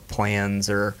develop plans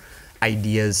or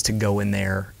ideas to go in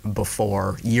there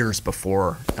years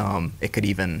before it could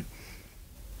even,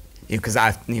 you know, because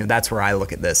that's where I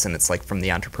look at this, and it's like from the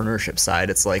entrepreneurship side,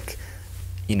 it's like,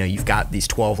 you know, you've got these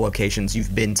 12 locations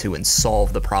you've been to and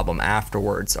solved the problem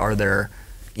afterwards. Are there,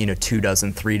 you know, 2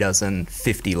 dozen, 3 dozen,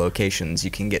 50 locations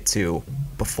you can get to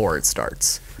before it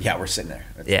starts? Yeah, we're sitting there.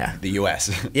 Yeah. The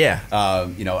U.S. Yeah.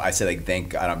 You know, I say,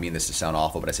 like, I don't mean this to sound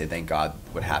awful, but I say thank God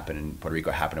what happened in Puerto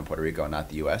Rico happened in Puerto Rico and not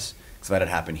the U.S. Because if that had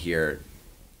happened here,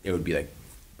 it would be like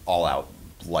all out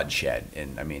bloodshed.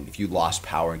 And I mean, if you lost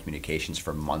power and communications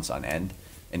for months on end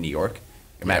in New York,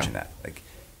 imagine that. Like,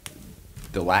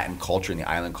 the Latin culture and the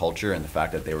island culture and the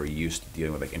fact that they were used to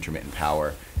dealing with like intermittent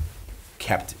power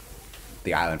kept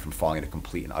the island from falling into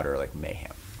complete and utter like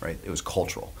mayhem, right? It was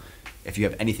cultural. If you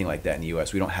have anything like that in the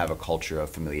U.S., we don't have a culture of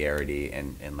familiarity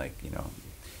and like, you know,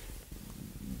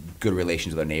 good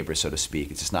relations with our neighbors, so to speak.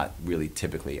 It's just not really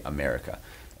typically America.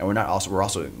 And we're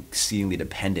also exceedingly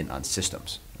dependent on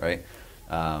systems, right?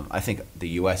 I think the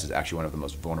U.S. is actually one of the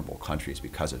most vulnerable countries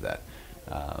because of that.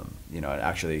 You know, and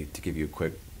actually, to give you a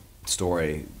quick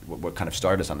story, what kind of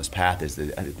started us on this path is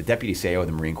the deputy CAO of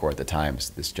the Marine Corps at the time,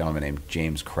 this gentleman named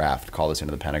James Kraft, called us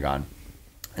into the Pentagon.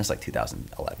 It's like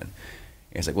 2011. And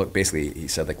he's like, look, basically, he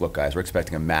said, like, look, guys, we're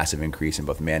expecting a massive increase in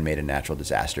both man-made and natural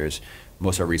disasters.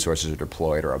 Most of our resources are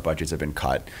deployed or our budgets have been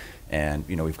cut. And,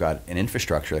 you know, we've got an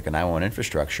infrastructure, like a 911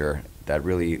 infrastructure, that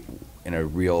really, in a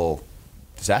real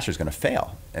disaster, is going to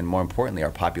fail. And more importantly,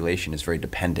 our population is very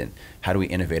dependent. How do we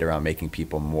innovate around making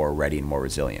people more ready and more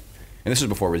resilient? And this was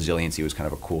before resiliency was kind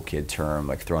of a cool kid term,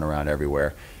 like thrown around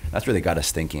everywhere. That's really got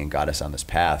us thinking and got us on this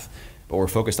path. What we're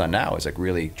focused on now is like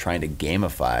really trying to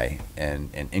gamify and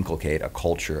inculcate a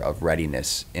culture of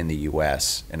readiness in the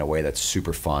U.S. in a way that's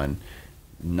super fun,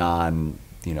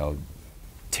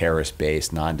 terrorist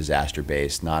based, non-disaster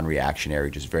based, non-reactionary,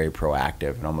 just very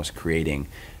proactive, and almost creating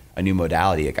a new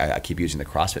modality. Like I keep using the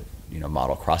CrossFit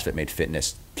model. CrossFit made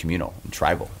fitness communal and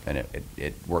tribal, and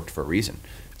it worked for a reason.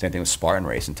 Same thing with Spartan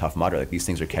Race and Tough Mudder. Like these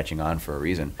things are catching on for a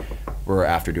reason. We're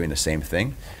after doing the same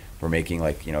thing. We're making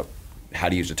how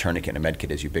to use a tourniquet and a med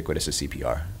kit as ubiquitous as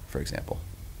CPR, for example.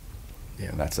 Yeah,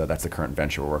 and that's the current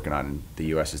venture we're working on. And the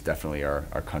U.S. is definitely our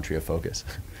country of focus.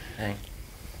 Dang.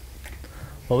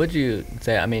 What would you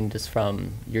say? I mean, just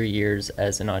from your years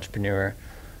as an entrepreneur,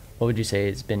 what would you say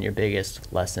has been your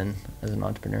biggest lesson as an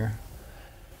entrepreneur?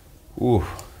 Ooh.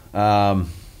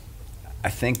 I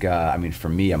think, for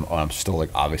me, I'm still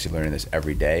obviously learning this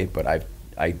every day, but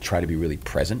I try to be really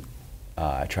present.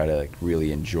 I try to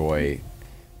really enjoy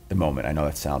the moment. I know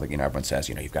that sounds like, everyone says,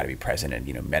 you've got to be present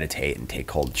and, meditate and take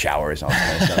cold showers and all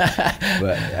that kind of stuff.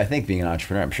 But I think being an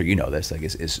entrepreneur, I'm sure you know this,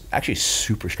 is actually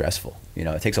super stressful.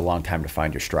 It takes a long time to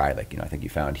find your stride. I think you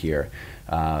found here.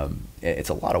 It's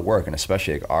a lot of work, and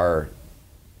especially our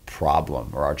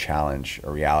problem or our challenge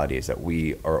or reality is that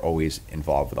we are always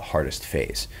involved with the hardest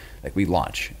phase. We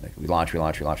launch, we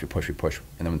push,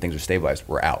 and then when things are stabilized,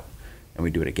 we're out, and we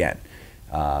do it again.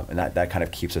 And that kind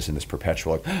of keeps us in this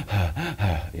perpetual,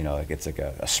 it's like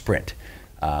a sprint.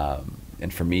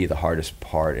 And for me, the hardest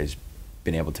part is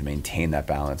being able to maintain that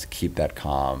balance, keep that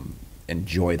calm,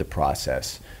 enjoy the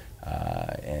process,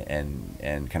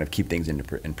 and kind of keep things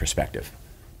in perspective.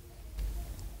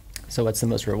 So what's the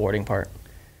most rewarding part?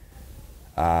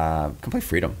 Complete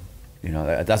freedom.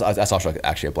 That's also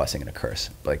actually a blessing and a curse.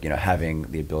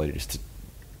 Having the ability just to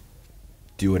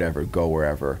do whatever, go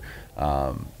wherever,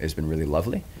 has been really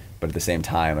lovely. But at the same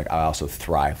time, I also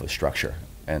thrive with structure,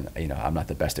 and I'm not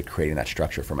the best at creating that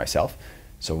structure for myself.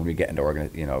 So when we get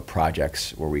into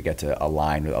projects where we get to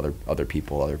align with other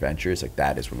people, other ventures,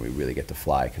 that is when we really get to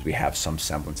fly, because we have some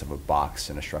semblance of a box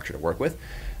and a structure to work with,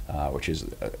 which is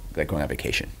like going on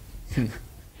vacation.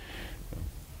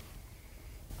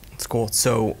 It's cool.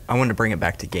 So I wanted to bring it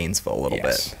back to Gainesville a little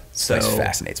bit. So this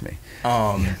fascinates me.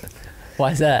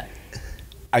 Why is that?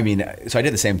 So I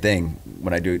did the same thing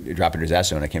when I dropped a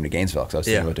disaster when I came to Gainesville, because I was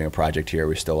thinking about doing a project here.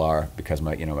 We still are, because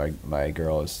my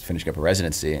girl is finishing up a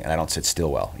residency, and I don't sit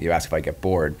still well. You ask if I get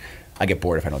bored. I get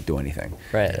bored if I don't do anything.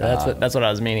 Right. That's what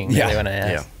I was meaning. Really, when I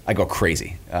asked. Yeah. I go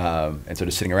crazy. And so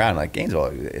just sitting around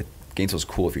Gainesville's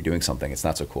cool if you're doing something. It's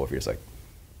not so cool if you're just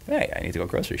hey, I need to go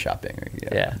grocery shopping.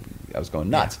 I was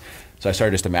going nuts. Yeah. So I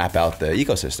started just to map out the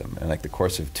ecosystem. And the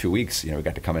course of 2 weeks, we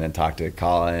got to come in and talk to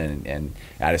Colin, and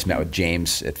I just met with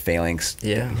James at Phalanx.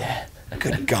 Yeah.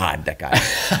 Good God, that guy.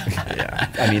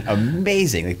 Yeah.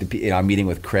 Amazing. I'm meeting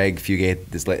with Craig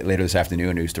Fugate later this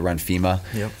afternoon, who used to run FEMA.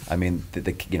 Yep.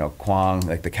 Kwong,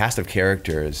 the cast of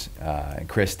characters, and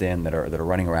Kristen that are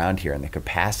running around here, and the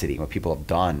capacity, what people have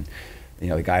done.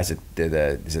 The guys at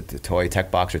is it the Toy Tech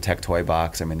Box or Tech Toy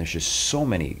Box? There's just so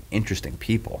many interesting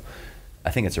people. I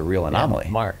think it's a real anomaly.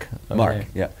 Mark.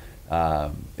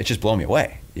 It's just blown me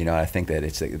away. I think that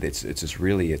it's just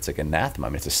really, it's like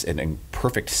anathema. It's a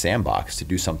perfect sandbox to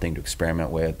do something to experiment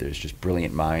with. There's just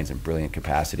brilliant minds and brilliant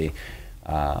capacity,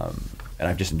 and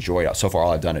I've just enjoyed it. So far,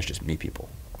 all I've done is just meet people.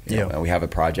 And we have a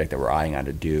project that we're eyeing on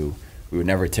to do. We would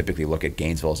never typically look at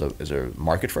Gainesville as a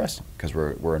market for us, because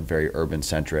we're in very urban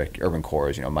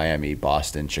cores, Miami,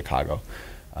 Boston, Chicago.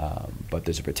 But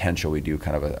there's a potential we do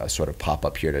kind of a sort of pop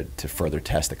up here to further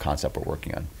test the concept we're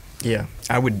working on. Yeah,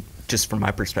 I would, just from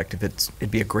my perspective,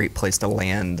 it'd be a great place to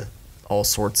land all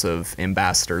sorts of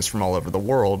ambassadors from all over the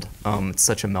world. It's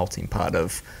such a melting pot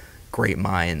of great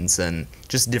minds and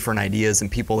just different ideas and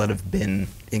people that have been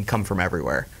and come from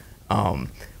everywhere. I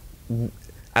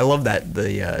love that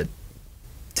the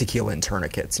tequila and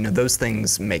tourniquets, those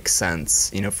things make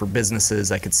sense. For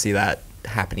businesses, I could see that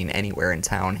happening anywhere in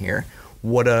town here.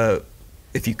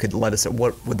 If you could let us,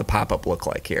 what would the pop-up look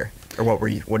like here? Or what are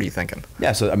you thinking?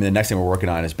 Yeah, so the next thing we're working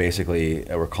on is basically,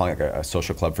 we're calling it a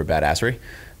social club for badassery.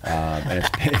 And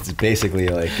it's basically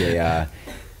like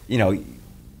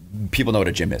people know what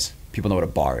a gym is. People know what a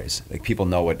bar is. People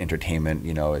know what entertainment,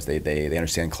 is. They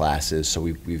understand classes. So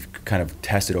we've kind of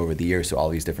tested over the years, so all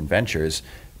these different ventures,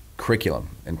 curriculum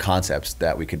and concepts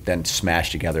that we could then smash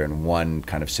together in one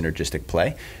kind of synergistic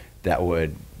play that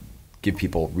would give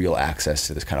people real access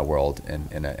to this kind of world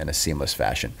in a seamless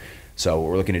fashion. So what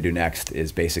we're looking to do next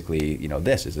is basically,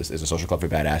 this is a social club for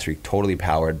badassery, totally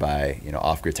powered by,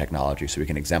 off-grid technology, so we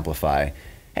can exemplify,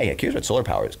 hey, here's what solar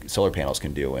panels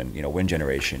can do, and wind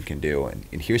generation can do,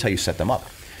 and here's how you set them up.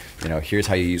 Here's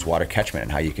how you use water catchment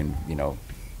and how you can,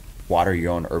 water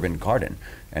your own urban garden.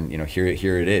 And here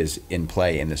it is in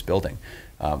play in this building.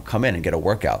 Come in and get a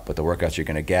workout, but the workouts you're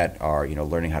going to get are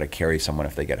learning how to carry someone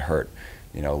if they get hurt.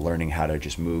 learning how to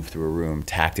just move through a room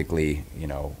tactically,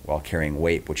 while carrying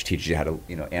weight, which teaches you how to,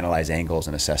 analyze angles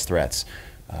and assess threats.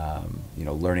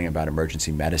 Learning about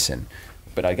emergency medicine.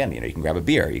 But again, you can grab a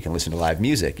beer, you can listen to live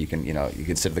music, you can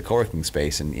sit at the co-working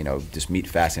space and, just meet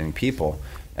fascinating people.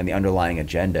 And the underlying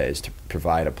agenda is to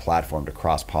provide a platform to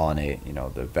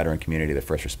cross-pollinate, the veteran community, the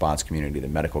first response community, the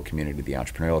medical community, the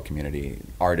entrepreneurial community,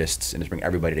 artists, and just bring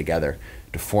everybody together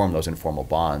to form those informal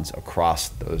bonds across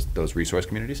those resource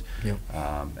communities. Yep.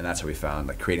 And that's how we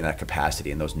found creating that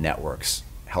capacity and those networks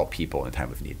help people in a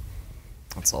time of need.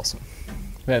 That's awesome. Do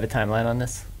we have a timeline on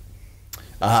this?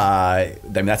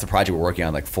 That's a project we're working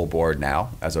on full board now,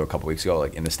 as of a couple weeks ago,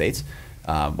 in the States.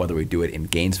 Whether we do it in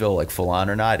Gainesville, full on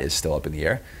or not, is still up in the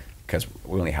air because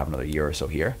we only have another year or so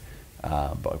here.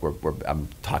 But I'm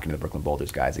talking to the Brooklyn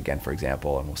Boulders guys again, for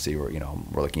example, and we'll see where,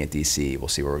 we're looking at DC. We'll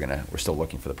see where we're still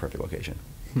looking for the perfect location.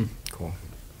 Cool.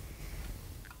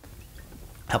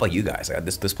 How about you guys?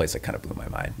 This place kind of blew my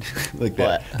mind.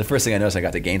 The first thing I noticed I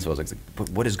got to Gainesville was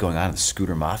what is going on in the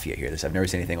scooter mafia here? I've never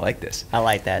seen anything like this. I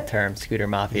like that term, scooter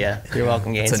mafia. You're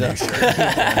welcome, Gainesville.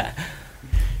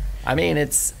 I mean,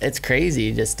 it's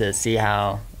crazy just to see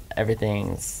how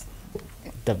everything's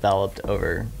developed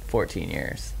over 14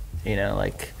 years.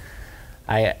 I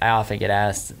often get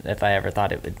asked if I ever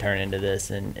thought it would turn into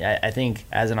this, and I think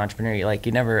as an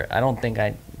entrepreneur, I don't think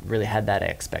I really had that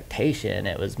expectation.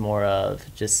 It was more of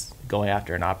just going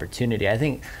after an opportunity. I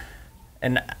think,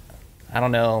 and I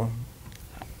don't know,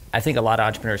 I think a lot of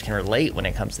entrepreneurs can relate when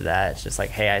it comes to that. It's just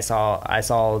hey, I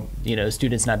saw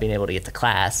students not being able to get to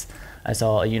class. I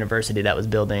saw a university that was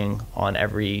building on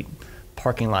every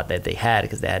parking lot that they had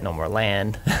because they had no more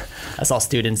land. I saw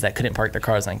students that couldn't park their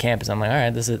cars on campus. I'm all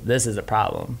right, this is a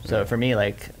problem. So for me,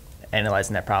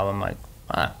 analyzing that problem,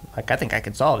 I think I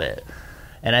could solve it.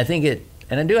 And I think it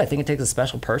takes a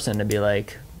special person to be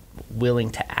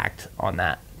willing to act on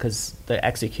that, because the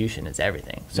execution is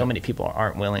everything. So many people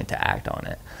aren't willing to act on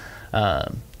it.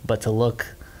 But to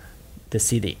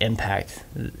see the impact,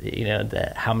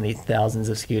 how many thousands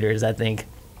of scooters, I think,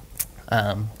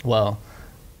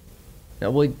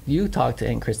 you talked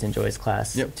in Kristen Joy's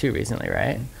class too recently,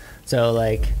 right? So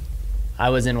I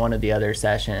was in one of the other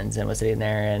sessions and was sitting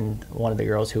there, and one of the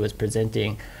girls who was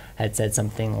presenting had said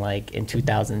something in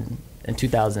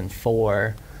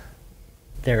 2004,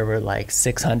 there were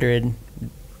 600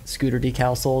 scooter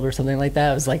decals sold or something like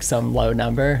that. It was some low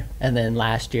number. And then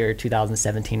last year,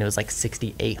 2017, it was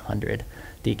 6,800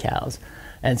 decals.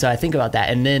 And so I think about that.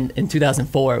 And then in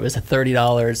 2004, it was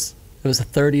 $30. It was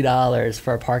 $30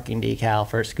 for a parking decal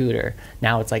for a scooter.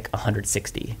 Now it's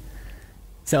 $160.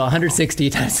 So 160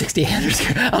 times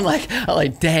 6,800. I'm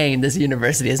like, dang, this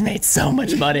university has made so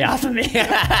much money off of me. Where's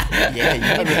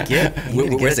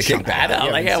the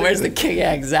kickback? Where's the kick?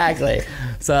 Yeah, exactly.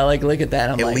 So I look at that.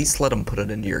 I'm at least let them put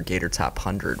it into your Gator Top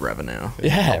 100 revenue.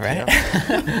 Yeah,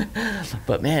 right.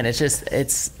 But man,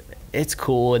 it's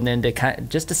cool, and then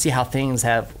just to see how things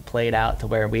have played out to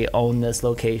where we own this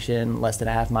location less than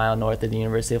a half mile north of the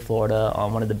University of Florida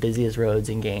on one of the busiest roads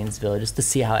in Gainesville, just to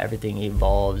see how everything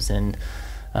evolves. And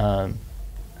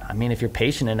if you're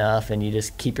patient enough and you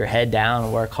just keep your head down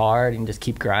and work hard and just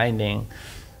keep grinding,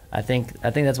 I think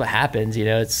that's what happens.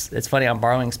 It's funny, I'm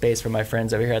borrowing space from my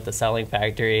friends over here at the Selling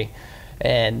Factory,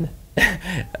 and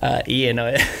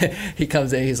Ian, he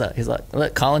comes in, he's like,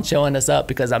 look, Colin's showing us up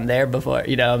because I'm there before,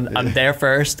 I'm there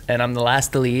first and I'm the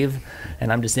last to leave,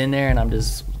 and I'm just in there and I'm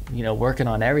just, working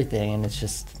on everything, and it's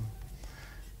just,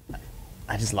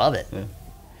 I just love it. Yeah.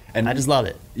 And I just love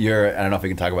it. I don't know if we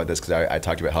can talk about this because I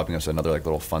talked about helping us with another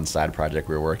little fun side project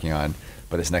we were working on,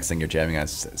 but this next thing you're jamming on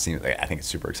seems I think it's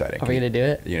super exciting. Are we gonna do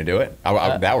it? You gonna do it?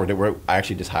 I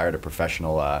actually just hired a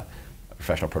professional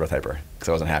prototyper because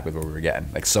I wasn't happy with what we were getting.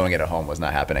 Sewing it at home was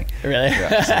not happening. Really?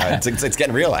 Yeah, so it's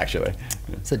getting real, actually.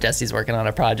 So Jesse's working on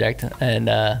a project, and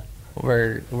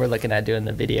we're looking at doing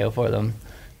the video for them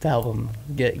to help them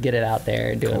get it out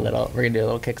there and we're gonna do a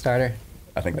little Kickstarter.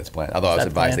 I think that's the plan. Although I was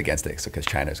advised against it because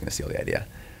China is going to steal the idea.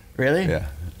 Really? Yeah.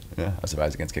 I was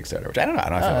advised against Kickstarter, which I don't know. I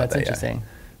don't know if I feel about that interesting.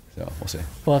 Yet. So we'll see.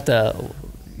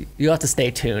 You'll have to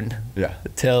stay tuned. Yeah.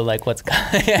 Till what's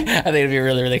I think it'd be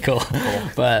really, really cool.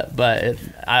 But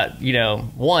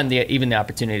even the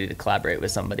opportunity to collaborate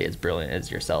with somebody as brilliant as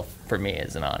yourself for me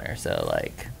is an honor. So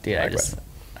dude, I just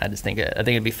think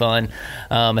it'd be fun.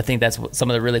 I think that's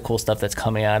some of the really cool stuff that's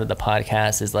coming out of the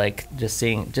podcast is just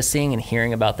seeing and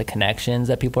hearing about the connections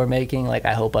that people are making.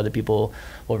 I hope other people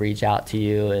will reach out to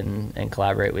you and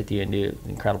collaborate with you and do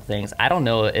incredible things. I don't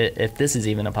know if this is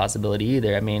even a possibility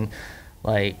either.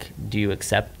 Do you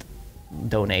accept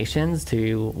donations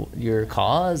to your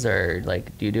cause, or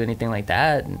like do you do anything like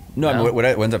that? No, I mean, what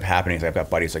ends up happening is I've got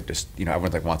buddies like just,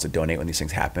 everyone like wants to donate when these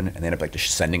things happen, and they end up like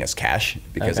just sending us cash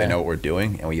because they know what we're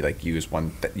doing, and we like use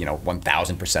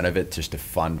 1,000% of it just to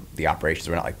fund the operations.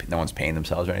 We're not like, no one's paying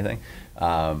themselves or anything,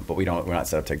 but we're not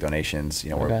set up to take donations.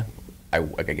 I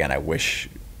wish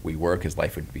we were, because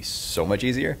life would be so much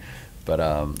easier. But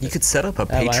you could set up a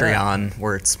Patreon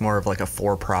where it's more of like a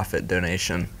for-profit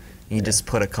donation. You just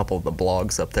put a couple of the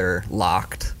blogs up there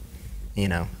locked,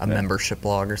 a membership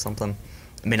blog or something.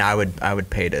 I mean, I would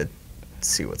pay to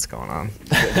see what's going on.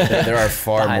 There are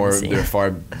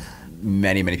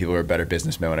many people who are better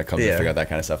businessmen when it comes to figure out that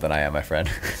kind of stuff than I am, my friend.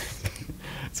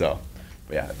 So,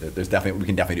 but yeah, we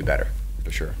can definitely do better,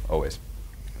 for sure, always.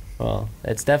 Well,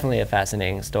 it's definitely a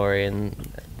fascinating story, and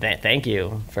thank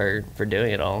you for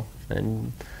doing it all.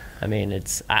 And I mean,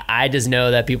 I just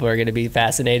know that people are going to be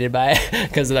fascinated by it,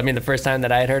 because I mean, the first time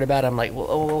that I had heard about it, I'm like,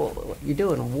 whoa, you're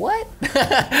doing what?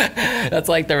 That's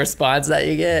like the response that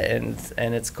you get,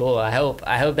 and it's cool. I hope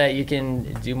that you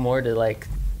can do more to like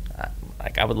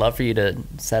I would love for you to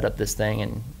set up this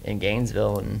thing in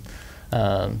Gainesville, and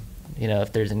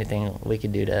if there's anything we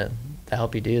could do to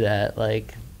help you do that,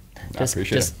 like.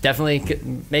 Just definitely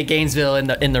make Gainesville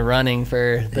in the running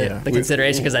for the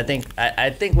consideration, because I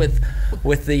think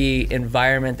with the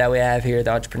environment that we have here, the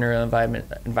entrepreneurial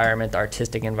environment, the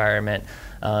artistic environment,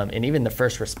 and even the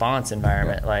first response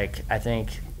environment, like I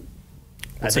think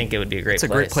it would be a great place.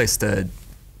 It's a great place to,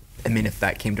 I mean, if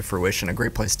that came to fruition, a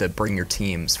great place to bring your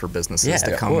teams for businesses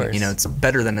to come. It's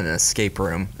better than an escape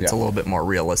room. It's a little bit more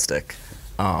realistic,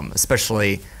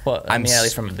 especially. Well, I mean, at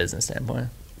least from a business standpoint.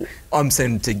 I'm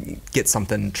saying to get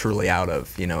something truly out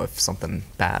of, if something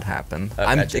bad happened.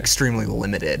 I'm extremely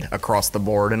limited across the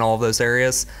board in all of those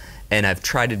areas, and I've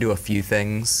tried to do a few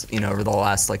things, over the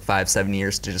last like 5-7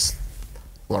 years to just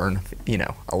learn,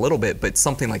 a little bit, but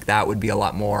something like that would be a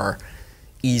lot more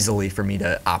easily for me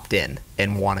to opt in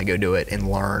and want to go do it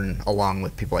and learn along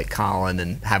with people like Colin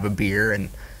and have a beer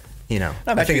and.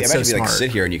 I think it's so smart. Like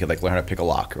sit here and you could like learn how to pick a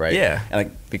lock, right? Yeah, and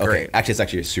like be great. Actually, it's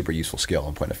actually a super useful skill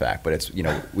in point of fact. But it's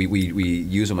we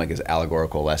use them like as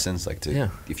allegorical lessons, like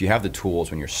if you have the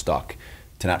tools when you're stuck,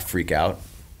 to not freak out.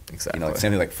 Exactly. Like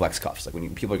same thing like flex cuffs. Like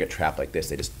when people get trapped like this,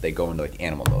 they go into like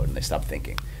animal mode and they stop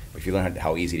thinking. But if you learn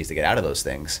how easy it is to get out of those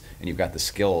things, and you've got the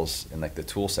skills and like the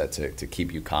tool set to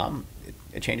keep you calm,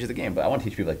 it changes the game. But I want to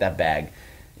teach people like that bag.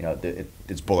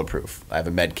 It's bulletproof. I have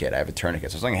a med kit. I have a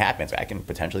tourniquet. So if something happens, I can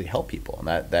potentially help people, and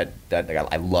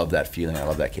I love that feeling. I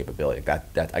love that capability.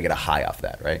 That I get a high off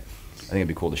that, right? I think it'd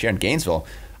be cool to share. In Gainesville,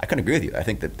 I couldn't agree with you. I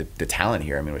think that the talent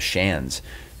here. I mean, with Shands,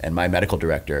 and my medical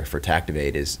director for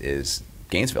Tactivate is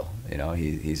Gainesville.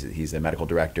 He's the medical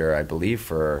director, I believe,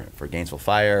 for Gainesville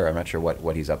Fire. I'm not sure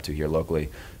what he's up to here locally,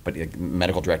 but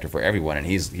medical director for everyone, and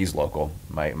he's local.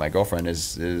 My girlfriend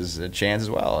is at Shands as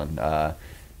well, and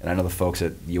I know the folks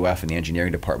at UF and the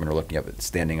engineering department are looking at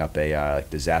standing up a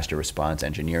disaster response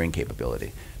engineering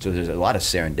capability. So there's a lot of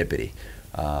serendipity.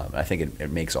 I think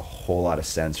it makes a whole lot of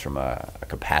sense from a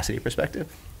capacity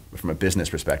perspective, but from a business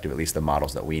perspective, at least the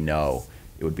models that we know,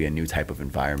 it would be a new type of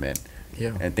environment.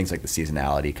 Yeah. And things like the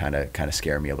seasonality kind of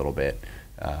scare me a little bit.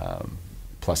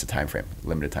 Plus the time frame,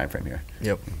 limited time frame here.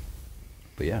 Yep.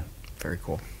 But yeah. Very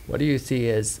cool. What do you see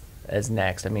as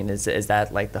next? I mean, is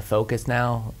that like the focus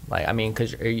now? Like, I mean,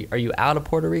 because are you out of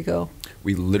Puerto Rico?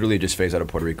 We literally just phased out of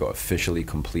Puerto Rico officially,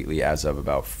 completely as of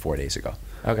about 4 days ago.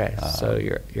 Okay, so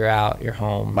you're out, you're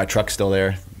home. My truck's still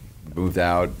there. Moved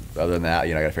out. Other than that, I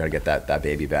got to figure out to get that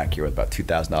baby back here with about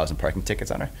 $2,000 in parking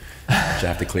tickets on her, which I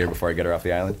have to clear before I get her off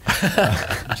the island,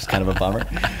 which is kind of a bummer.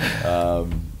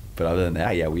 But other than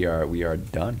that, yeah, we are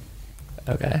done.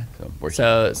 Okay.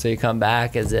 So you come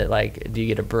back. Is it like, do you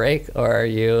get a break, or are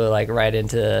you like right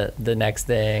into the next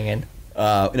thing? And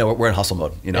we're in hustle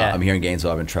mode. I'm here in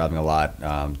Gainesville. I've been traveling a lot,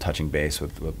 touching base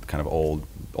with kind of old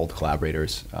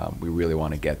collaborators. We really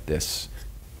want to get this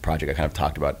project I kind of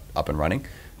talked about up and running.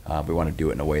 We want to do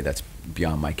it in a way that's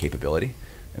beyond my capability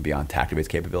and beyond Tactivate's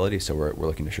capability. So we're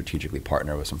looking to strategically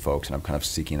partner with some folks, and I'm kind of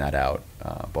seeking that out,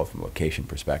 both from a location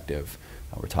perspective.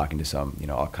 We're talking to some,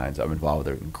 all kinds. I'm involved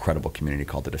with an incredible community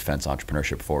called the Defense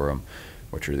Entrepreneurship Forum,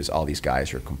 which are all these guys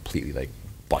who are completely like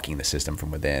bucking the system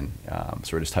from within.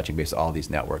 So we're just touching base with all these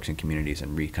networks and communities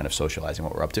and kind of socializing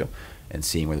what we're up to and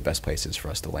seeing where the best place is for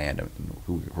us to land and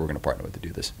who we're going to partner with to do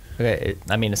this. Okay.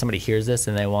 I mean, if somebody hears this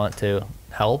and they want to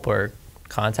help or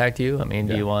contact you, I mean,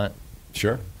 do you want...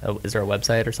 Sure. Is there a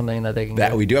website or something that they can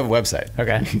go? We do have a website.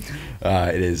 Okay.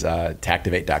 It is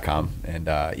Tactivate.com,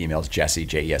 and email's Jesse,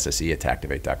 Jesse, at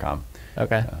Tactivate.com.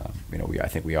 Okay. I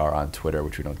think we are on Twitter,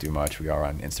 which we don't do much. We are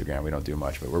on Instagram. We don't do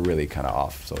much, but we're really kind of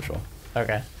off social.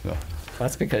 Okay. So.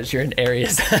 That's because you're in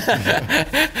areas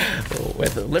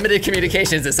with limited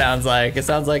communications, it sounds like. It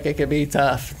sounds like it could be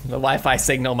tough. The Wi-Fi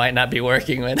signal might not be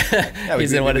working when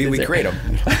he's in one of these. We create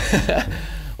them.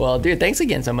 Well, dude, thanks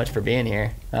again so much for being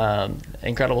here.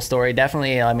 Incredible story.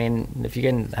 Definitely, I mean, if you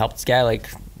can help this guy, like,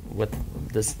 with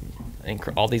this,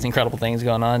 all these incredible things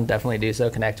going on, definitely do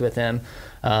so. Connect with him.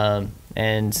 And,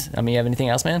 I mean, you have anything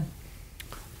else, man?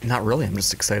 Not really. I'm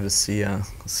just excited to see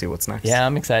what's next. Yeah,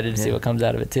 I'm excited to see what comes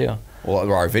out of it, too.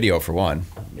 Well, our video for one.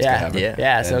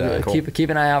 Yeah. So and, cool. keep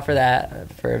an eye out for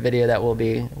that, for a video that we'll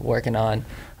be working on.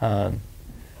 I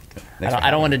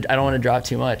don't want to drop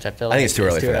too much. I feel like I think it's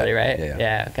too early, right?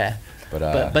 Yeah. Okay.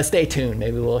 But stay tuned.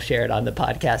 Maybe we'll share it on the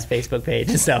podcast Facebook page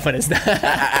and stuff when it's done.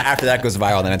 After that goes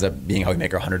viral, then ends up being how we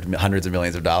make our hundreds of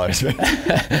millions of dollars.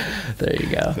 There you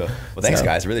go. Well, thanks,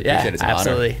 guys. Really appreciate it. It's an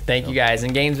absolutely. honor. Thank you, guys.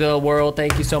 In Gainesville world,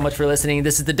 thank you so much for listening.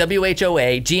 This is the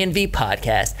WHOA GNV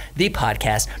Podcast, the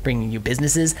podcast bringing you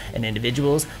businesses and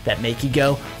individuals that make you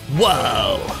go,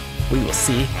 whoa. We will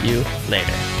see you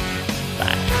later.